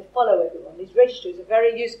 They follow everyone. These registers are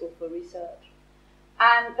very useful for research.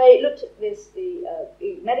 And they looked at this, the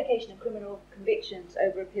medication and criminal convictions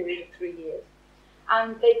over a period of 3 years.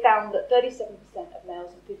 And they found that 37% of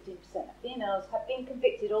males and 15% of females had been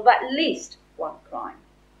convicted of at least one crime.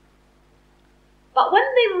 But when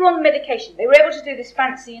they were on medication, they were able to do this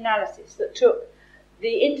fancy analysis that took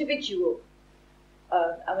the individual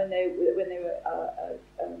and when they were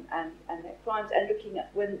and their crimes, and looking at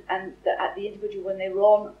at the individual when they were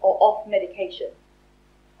on or off medication,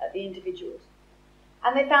 at the individuals,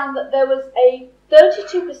 and they found that there was a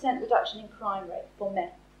 32% reduction in crime rate for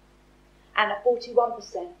men and a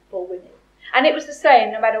 41% for women, and it was the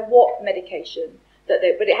same no matter what medication but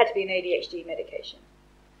it had to be an ADHD medication.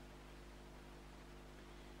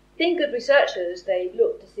 Being good researchers, they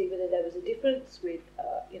looked to see whether there was a difference with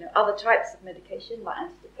other types of medication like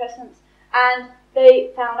antidepressants, and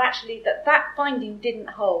they found actually that finding didn't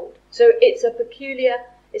hold. So it's a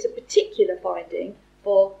particular finding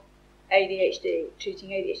for ADHD, treating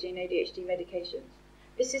ADHD and ADHD medications.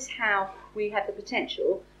 This is how we have the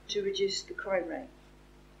potential to reduce the crime rate.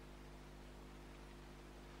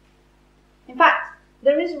 In fact,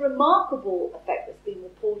 there is a remarkable effect that's been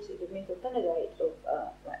reported of methylphenidate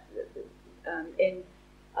in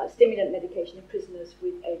stimulant medication in prisoners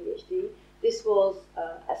with ADHD. This was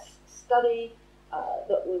a study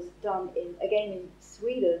that was done in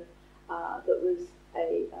Sweden. That was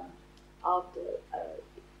after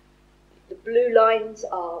the blue lines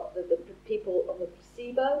are the people on the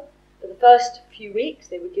placebo. For the first few weeks,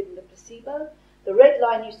 they were given the placebo. The red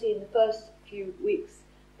line you see in the first few weeks.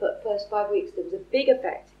 For the first 5 weeks, there was a big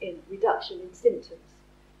effect in reduction in symptoms,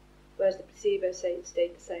 whereas the placebo stayed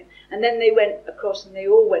the same. And then they went across, and they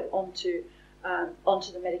all went onto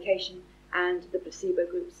the medication, and the placebo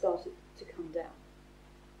group started to come down.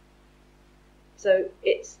 So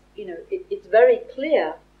it's it's very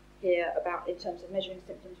clear here about, in terms of measuring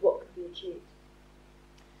symptoms, what could be achieved.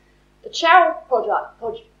 The CHOW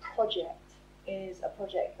project is a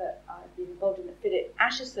project that I've been involved in, that Philip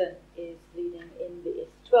Asherson is leading in the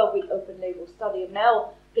 12-week open-label study of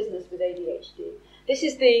male prisoners with ADHD. This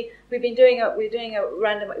is we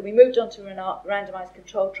moved on to a randomized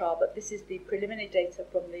control trial, but this is the preliminary data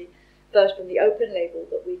from the open label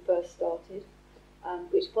that we first started,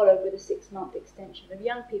 which followed with a 6-month extension of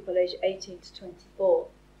young people aged 18 to 24.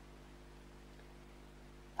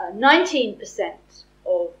 19%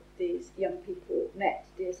 of these young people met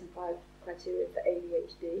DSM-5 criteria for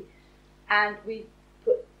ADHD, and we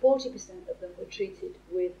put 40% of them were treated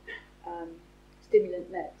with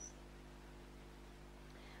stimulant meds.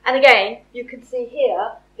 And again, you can see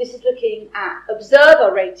here, this is looking at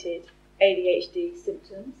observer-rated ADHD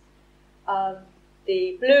symptoms.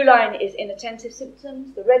 The blue line is inattentive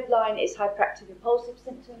symptoms, the red line is hyperactive impulsive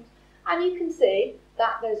symptoms, and you can see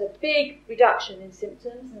that there's a big reduction in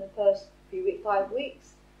symptoms in the first 5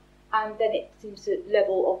 weeks, and then it seems to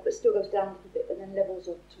level off, but still goes down a little bit, and then levels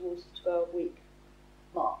off towards the 12-week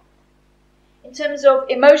mark. In terms of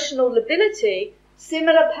emotional lability,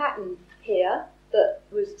 similar pattern here, that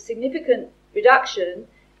was significant reduction,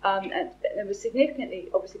 and it was significantly,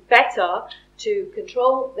 obviously, better to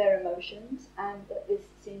control their emotions, and that this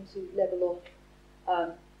seemed to level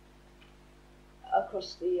off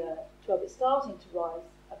across the 12. It's starting to rise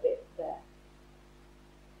a bit there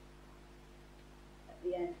at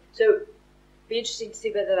the end. So it'll be interesting to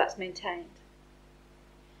see whether that's maintained.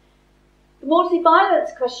 The Mortally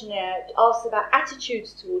Violence questionnaire asks about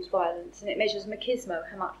attitudes towards violence, and it measures machismo,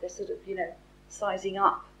 how much they're sort of, sizing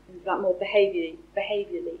up, and that more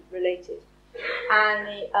behaviourally related. And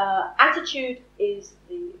the attitude is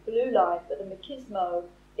the blue line, but the machismo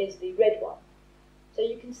is the red one. So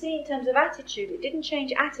you can see in terms of attitude, it didn't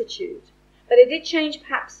change attitude, but it did change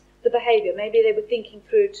perhaps the behaviour. Maybe they were thinking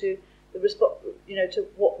through to the to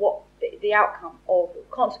what the outcome or the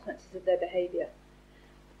consequences of their behaviour.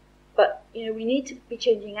 But we need to be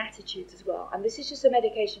changing attitudes as well. And this is just a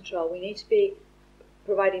medication trial. We need to be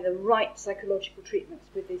providing the right psychological treatments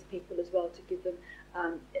with these people as well to give them,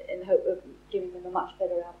 in the hope of giving them a much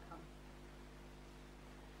better outcome.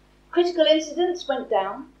 Critical incidents went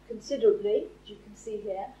down considerably, as you can see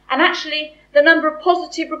here. And actually, the number of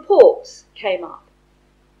positive reports came up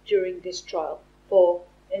during this trial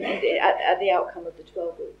at the outcome of the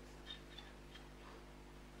 12 weeks.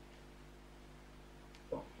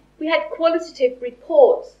 We had qualitative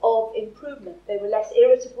reports of improvement. They were less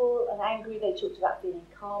irritable and angry. They talked about feeling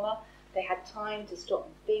calmer. They had time to stop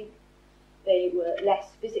and think. They were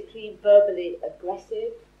less physically and verbally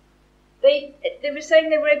aggressive. They were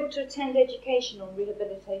saying they were able to attend educational and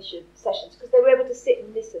rehabilitation sessions because they were able to sit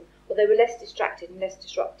and listen, or they were less distracted and less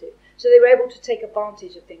disruptive. So they were able to take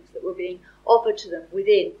advantage of things that were being offered to them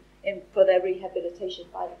for their rehabilitation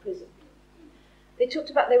by the prison. They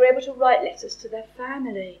talked about they were able to write letters to their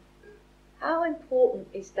family. How important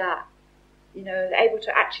is that? They're able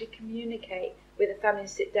to actually communicate with the family and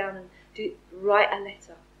sit down and write a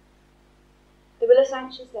letter. They were less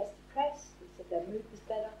anxious, less depressed. They said their mood was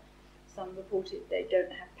better. Some reported they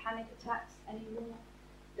don't have panic attacks anymore.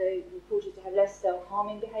 They reported to have less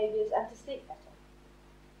self-harming behaviours and to sleep better.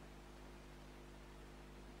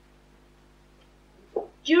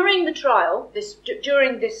 During the trial,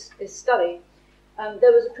 during this study,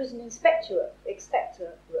 there was a prison inspectorate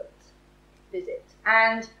visit,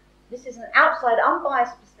 and this is an outside,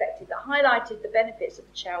 unbiased perspective that highlighted the benefits of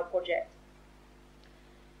the Child Project.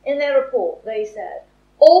 In their report, they said,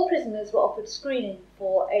 all prisoners were offered screening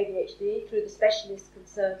for ADHD through the specialist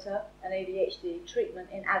concerta and ADHD treatment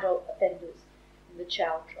in adult offenders in the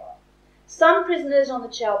Child trial. Some prisoners on the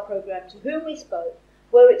Child programme to whom we spoke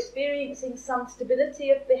were experiencing some stability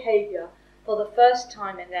of behaviour for the first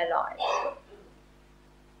time in their lives.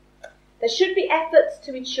 There should be efforts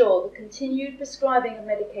to ensure the continued prescribing of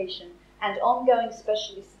medication and ongoing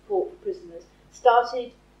specialist support for prisoners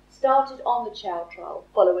started on the Child trial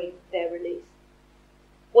following their release.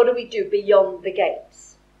 What do we do beyond the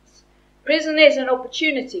gates? Prison is an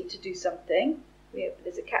opportunity to do something.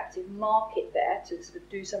 There's a captive market there to sort of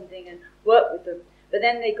do something and work with them. But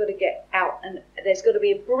then they've got to get out, and there's got to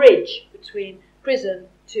be a bridge between prison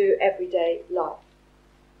to everyday life.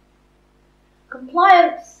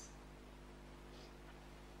 Compliance.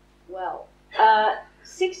 Well,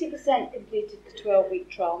 60% completed the 12-week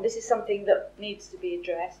trial, and this is something that needs to be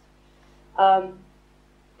addressed.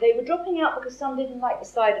 They were dropping out because some didn't like the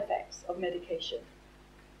side effects of medication,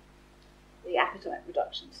 the appetite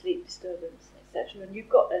reduction, sleep disturbance, etc. And you've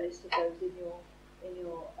got a list of those in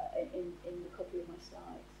the copy of my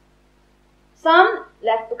slides. Some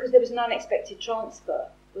left because there was an unexpected transfer,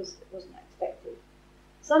 wasn't expected.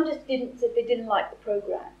 Some just said they didn't like the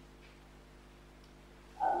programme.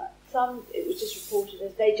 Some, it was just reported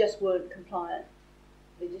as they just weren't compliant.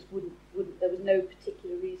 They just wouldn't, there was no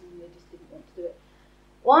particular reason, they just didn't want to do it.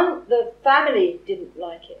 One, the family didn't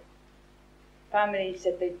like it. Family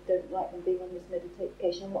said they don't like them being on this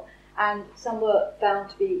medication, and some were found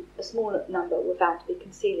to be, a smaller number were found to be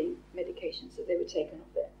concealing medications, so they were taken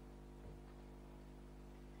off it.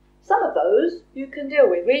 Some of those you can deal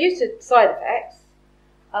with. We're used to side effects,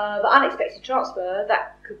 but unexpected transfer,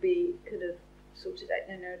 that could have sorted out.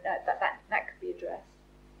 That could be addressed.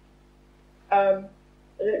 I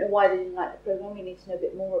don't know why they didn't like the programme. We need to know a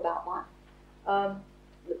bit more about that.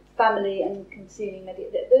 The family and concealing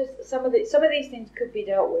some of these things could be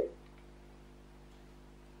dealt with.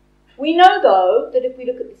 We know, though, that if we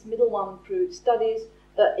look at this middle one through studies,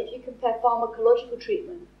 that if you compare pharmacological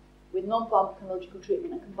treatment with non-pharmacological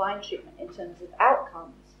treatment and combined treatment in terms of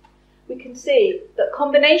outcomes, we can see that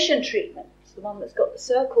combination treatment, the one that's got the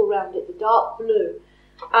circle around it, the dark blue,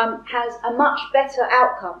 has a much better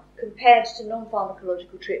outcome compared to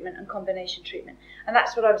non-pharmacological treatment and combination treatment. And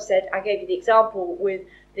that's what I've said. I gave you the example with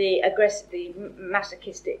the aggressive, the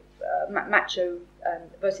masochistic, macho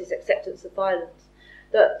versus acceptance of violence.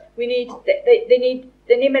 That we need, they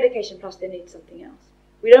need medication plus they need something else.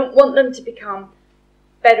 We don't want them to become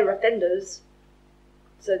better offenders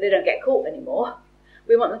so they don't get caught anymore.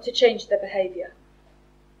 We want them to change their behaviour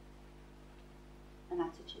and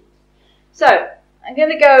attitudes. So, I'm going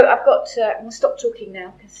to go, I'm going to stop talking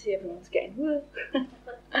now because see everyone's getting woo.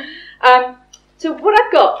 So what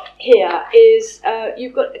I've got here is,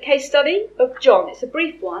 you've got a case study of John. It's a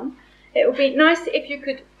brief one. It would be nice if you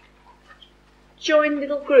could join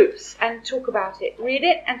little groups and talk about it. Read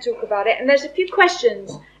it and talk about it. And there's a few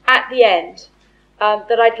questions at the end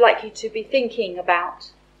that I'd like you to be thinking about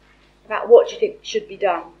what you think should be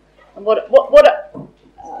done. And what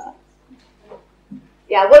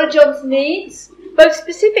are John's needs? Both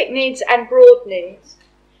specific needs and broad needs.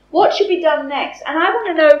 What should be done next? And I want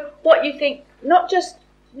to know what you think. Don't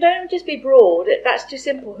just be broad. That's too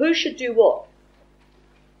simple. Who should do what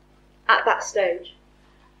at that stage?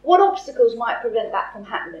 What obstacles might prevent that from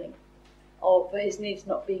happening, or for his needs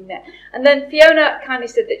not being met? And then Fiona kindly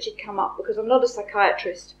said that she'd come up because I'm not a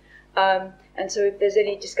psychiatrist, and so if there's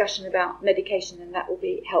any discussion about medication, then that will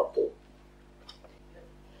be helpful.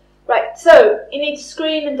 Right. So you need to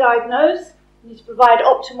screen and diagnose. You need to provide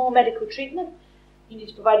optimal medical treatment. You need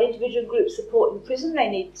to provide individual and group support in prison. They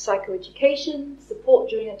need psychoeducation,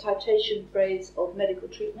 support during a titration phase of medical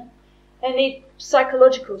treatment. They need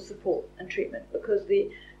psychological support and treatment because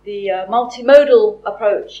the multimodal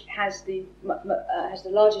approach has the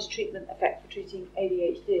largest treatment effect for treating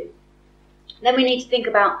ADHD. Then we need to think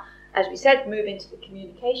about, as we said, move into the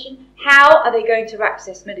communication. How are they going to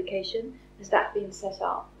access medication? Has that been set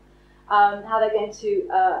up? How they're going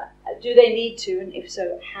to, do they need to, and if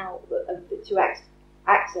so, how to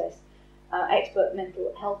access expert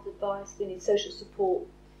mental health advice? They need social support,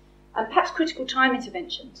 and perhaps critical time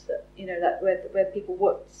interventions that where people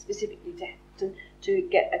work specifically to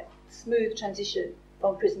get a smooth transition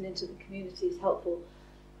from prison into the community is helpful,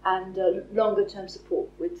 and longer term support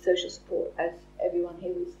with social support, as everyone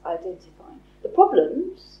here is identifying. The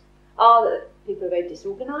problems are that people are very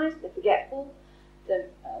disorganised, they're forgetful.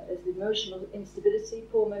 There's emotional instability,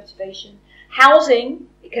 poor motivation. Housing,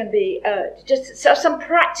 it can be just some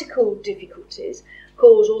practical difficulties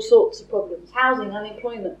cause all sorts of problems. Housing,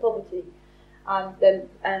 unemployment, poverty, and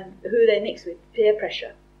who they mix with, peer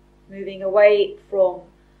pressure, moving away from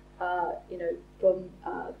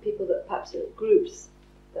people that perhaps are groups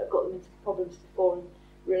that have got them into problems before,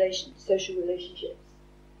 and social relationships.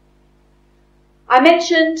 I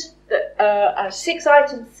mentioned that a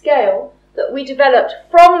 6-item scale that we developed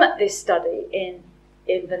from this study in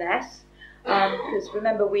Inverness, because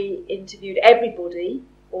remember we interviewed everybody,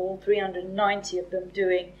 all 390 of them,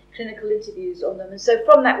 doing clinical interviews on them, and so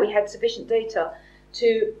from that we had sufficient data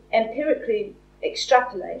to empirically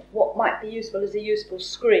extrapolate what might be useful as a useful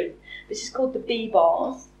screen. This is called the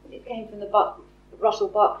B-bars. It came from the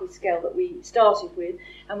Russell-Barkley scale that we started with,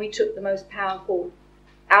 and we took the most powerful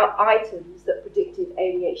items that predicted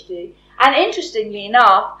ADHD. And interestingly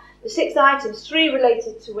enough, the 6 items, 3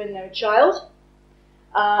 related to when they're a child,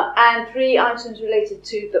 and 3 items related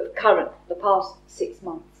to the past 6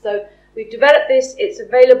 months. So we've developed this. It's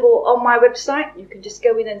available on my website. You can just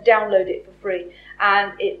go in and download it for free.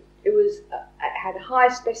 And it had a high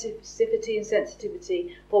specificity and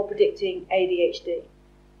sensitivity for predicting ADHD.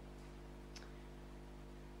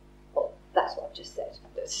 Well, that's what I've just said.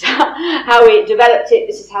 That's how we developed it.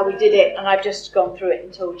 This is how we did it. And I've just gone through it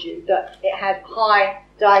and told you that it had high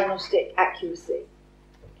diagnostic accuracy.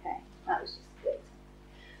 Okay, that was just it.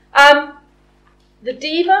 The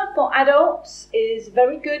DIVA for adults is a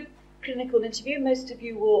very good clinical interview. Most of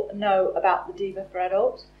you will know about the DIVA for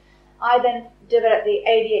adults. I then developed the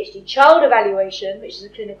ADHD child evaluation, which is a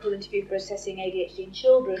clinical interview for assessing ADHD in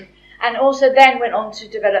children, and also then went on to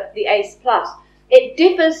develop the ACE+. It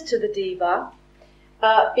differs to the DIVA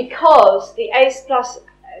because the ACE+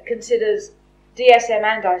 considers DSM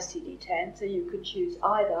and ICD-10, so you could choose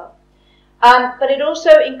either. But it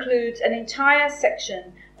also includes an entire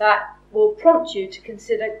section that will prompt you to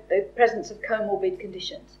consider the presence of comorbid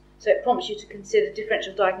conditions. So it prompts you to consider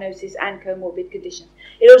differential diagnosis and comorbid conditions.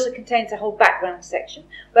 It also contains a whole background section,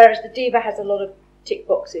 whereas the DIVA has a lot of tick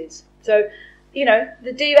boxes. So,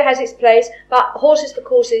 the DIVA has its place, but horses for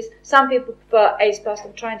courses. Some people prefer ACE+.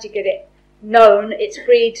 I'm trying to get it known. It's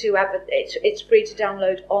free to it's free to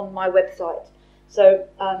download on my website. So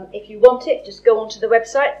if you want it, just go onto the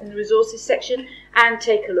website in the resources section and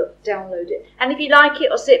take a look, download it. And if you like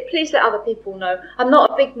it or see it, please let other people know. I'm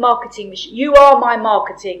not a big marketing machine. You are my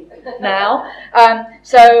marketing now.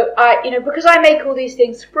 So because I make all these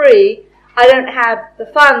things free, I don't have the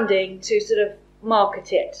funding to sort of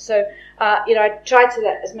market it. So I try to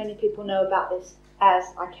let as many people know about this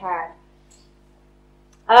as I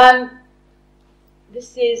can.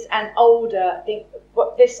 This is an older thing.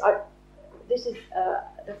 This is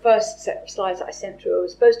the first set of slides that I sent through. I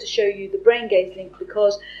was supposed to show you the brain gaze link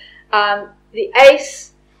because the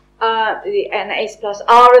ACE and ACE Plus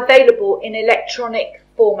are available in electronic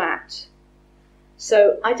format.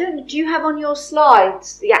 So I don't know, do you have on your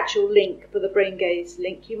slides the actual link for the Brain Gaze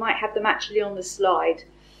link? You might have them actually on the slide.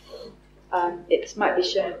 It might be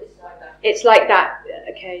shown. It's like that.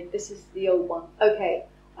 Okay, this is the old one. Okay.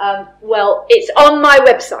 Well, it's on my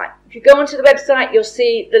website. If you go onto the website, you'll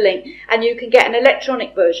see the link, and you can get an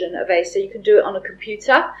electronic version of ACE, so you can do it on a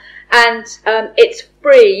computer, and it's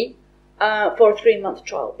free for a 3-month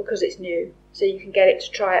trial because it's new. So you can get it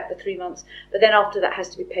to try it for 3 months, but then after that has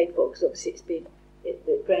to be paid for because obviously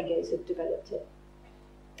the Brain Gaze have developed it.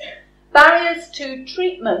 Barriers to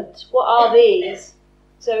treatment. What are these?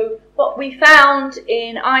 So what we found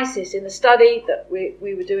in ISIS, in the study that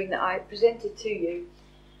we were doing that I presented to you,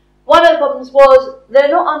 one of the problems was they're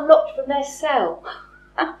not unlocked from their cell.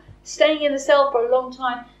 Staying in the cell for a long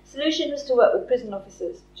time. Solution was to work with prison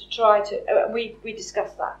officers to try to, we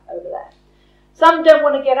discussed that over there. Some don't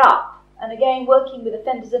want to get up, and again working with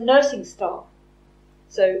offenders and nursing staff.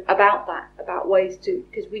 So about ways to,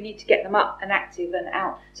 because we need to get them up and active and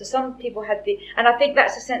out. So some people had and I think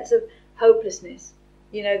that's a sense of hopelessness.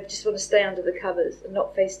 You know, just want to stay under the covers and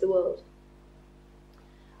not face the world.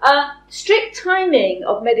 Strict timing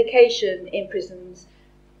of medication in prisons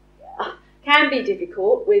can be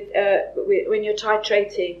difficult with when you're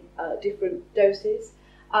titrating different doses.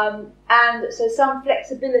 And so some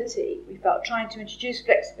flexibility, we felt, trying to introduce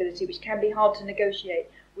flexibility, which can be hard to negotiate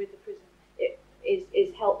with the prison,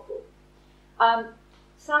 is helpful.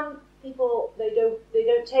 Some people, they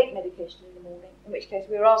don't take medication in the morning, in which case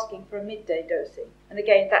we're asking for a midday dosing. And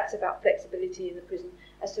again, that's about flexibility in the prison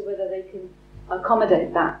as to whether they can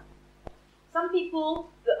accommodate that. Some people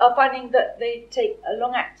are finding that they take a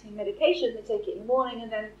long-acting medication, they take it in the morning,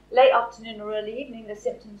 and then late afternoon or early evening, the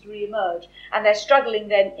symptoms re-emerge, and they're struggling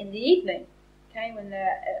then in the evening, okay, when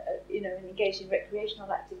they're engaged in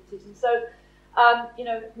recreational activities. And so,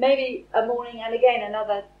 maybe a morning and again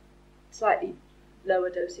another slightly lower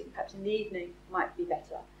dosing, perhaps in the evening, might be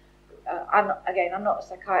better. I'm not a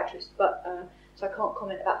psychiatrist, but so I can't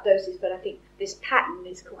comment about doses, but I think this pattern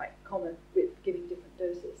is quite common with giving different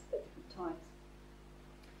doses at different times.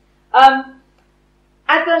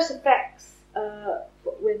 Adverse effects,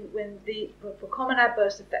 for common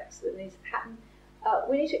adverse effects that need to happen,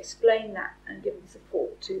 we need to explain that and give them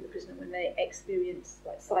support to the prisoner when they experience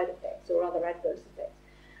like side effects or other adverse effects.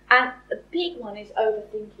 And a big one is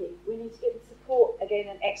overthinking. We need to give them support, again,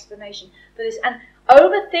 and explanation for this. And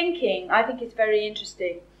overthinking, I think, is very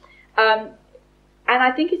interesting. And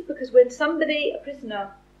I think it's because when somebody, a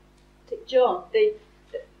prisoner, take John, they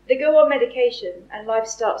go on medication and life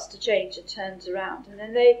starts to change and turns around. And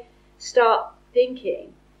then they start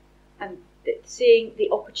thinking and seeing the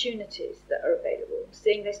opportunities that are available,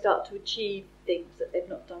 seeing they start to achieve things that they've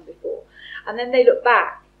not done before. And then they look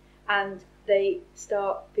back and they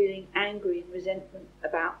start feeling angry and resentment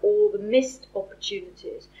about all the missed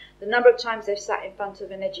opportunities. The number of times they've sat in front of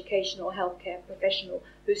an educational or healthcare professional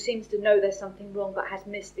who seems to know there's something wrong but has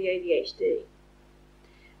missed the ADHD.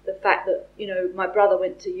 The fact that, my brother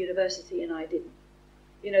went to university and I didn't.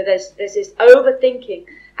 There's this overthinking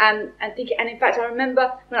and thinking. And in fact, I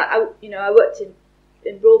remember when I worked in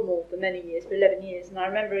Broadmoor for many years, for 11 years, and I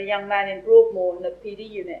remember a young man in Broadmoor in the PD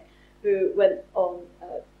unit who went on,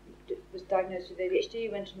 was diagnosed with ADHD,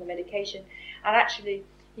 went on the medication, and actually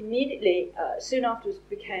immediately, soon afterwards,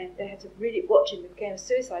 they had to really watch him, became a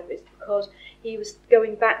suicide risk because he was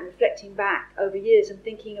going back and reflecting back over years and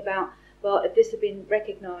thinking about, well, if this had been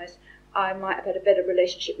recognised, I might have had a better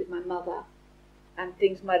relationship with my mother, and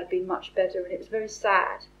things might have been much better, and it was very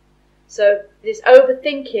sad. So this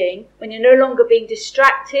overthinking, when you're no longer being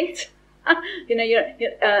distracted, and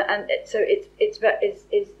so it's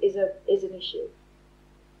an issue.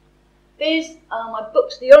 These are my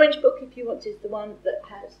books. The orange book, if you want, is the one that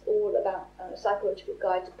has all about psychological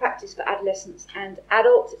guide to practice for adolescents and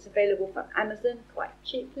adults. It's available from Amazon quite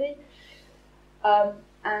cheaply.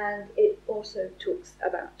 And it also talks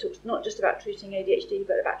not just about treating ADHD,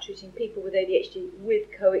 but about treating people with ADHD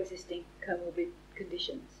with coexisting comorbid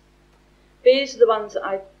conditions. These are the ones that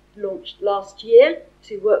I launched last year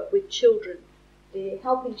to work with children. The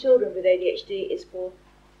Helping Children with ADHD is for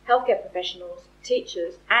healthcare professionals,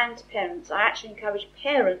 teachers, and parents. I actually encourage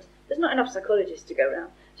parents. There's not enough psychologists to go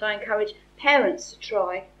around, so I encourage parents to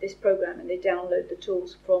try this program, and they download the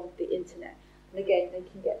tools from the internet. And again, they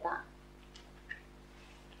can get that.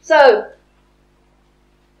 So,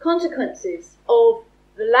 consequences of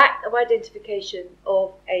the lack of identification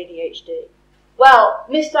of ADHD. Well,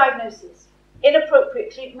 misdiagnosis,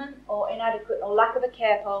 inappropriate treatment, or inadequate or lack of a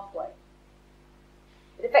care pathway.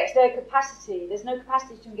 It affects their capacity. There's no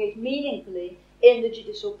capacity to engage meaningfully in the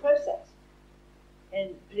judicial process,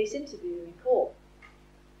 in police interview, in court.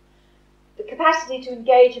 The capacity to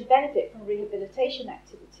engage and benefit from rehabilitation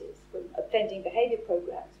activities, from offending behaviour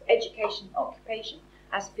programmes, education and occupation,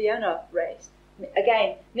 as Fiona raised.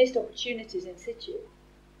 Again, missed opportunities in situ.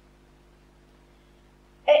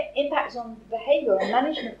 It impacts on behaviour and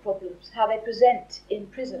management problems, how they present in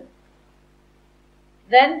prison.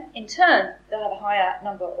 Then, in turn, they'll have a higher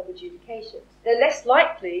number of adjudications. They're less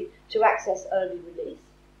likely to access early release.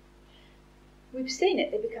 We've seen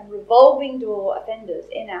it, they become revolving door offenders,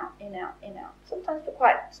 in, out, in, out, in, out. Sometimes for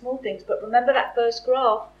quite small things, but remember that first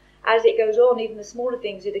graph, as it goes on, even the smaller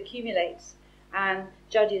things, it accumulates. And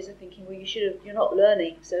judges are thinking, well, you're not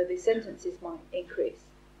learning, so the sentences might increase.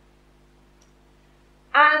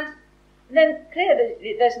 And then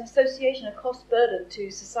clearly there's an association, a cost burden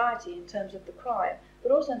to society in terms of the crime,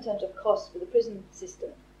 but also in terms of costs for the prison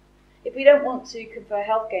system. If we don't want to confer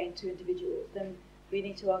health gain to individuals, then we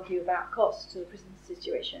need to argue about costs to the prison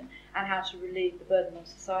situation and how to relieve the burden on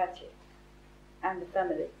society and the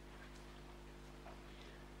family.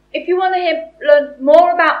 If you want to learn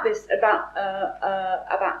more about this, about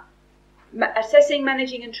assessing,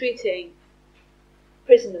 managing and treating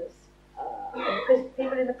prisoners,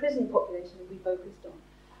 people in the prison population that we focused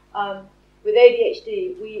on, with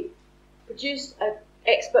ADHD, we produced an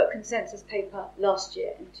expert consensus paper last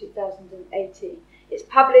year in 2018. It's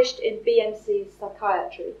published in BMC's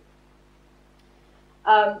Psychiatry.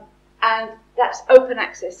 And that's open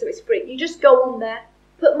access, so it's free. You just go on there,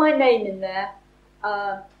 put my name in there.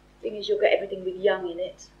 Thing is, you'll get everything with young in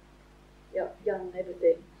it. Yeah, young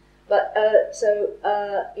everything. But so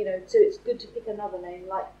it's good to pick another name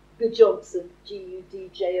like Good Johnson,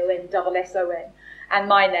 GUDJONSSON, and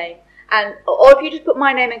my name. And or if you just put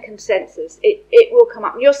my name in consensus, it will come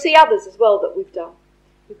up. And you'll see others as well that we've done.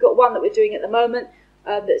 We've got one that we're doing at the moment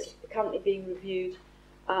that's currently being reviewed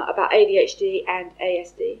about ADHD and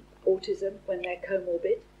ASD, autism, when they're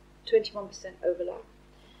comorbid, 21% overlap.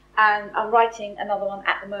 And I'm writing another one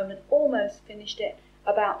at the moment, almost finished it,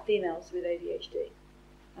 about females with ADHD.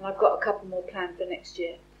 And I've got a couple more planned for next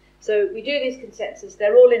year. So we do these consensus,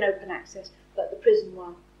 they're all in open access, but the prison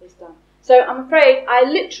one is done. So I'm afraid I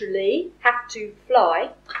literally have to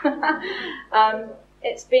fly.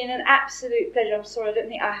 It's been an absolute pleasure. I'm sorry,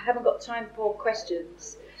 I haven't got time for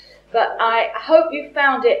questions. But I hope you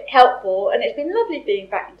found it helpful, and it's been lovely being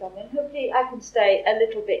back in Dublin. Hopefully I can stay a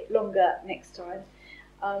little bit longer next time.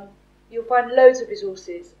 You'll find loads of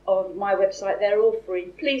resources on my website. They're all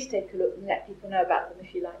free. Please take a look and let people know about them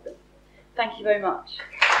if you like them. Thank you very much.